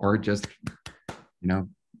again, or just,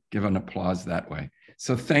 give an applause that way.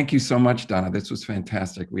 So thank you so much, Donna. This was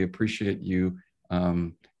fantastic. We appreciate you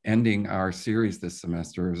ending our series this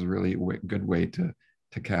semester. It was a really good way to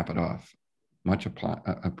cap it off. Much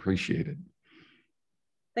appreciated.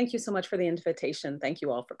 Thank you so much for the invitation. Thank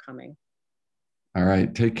you all for coming. All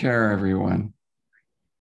right, take care, everyone.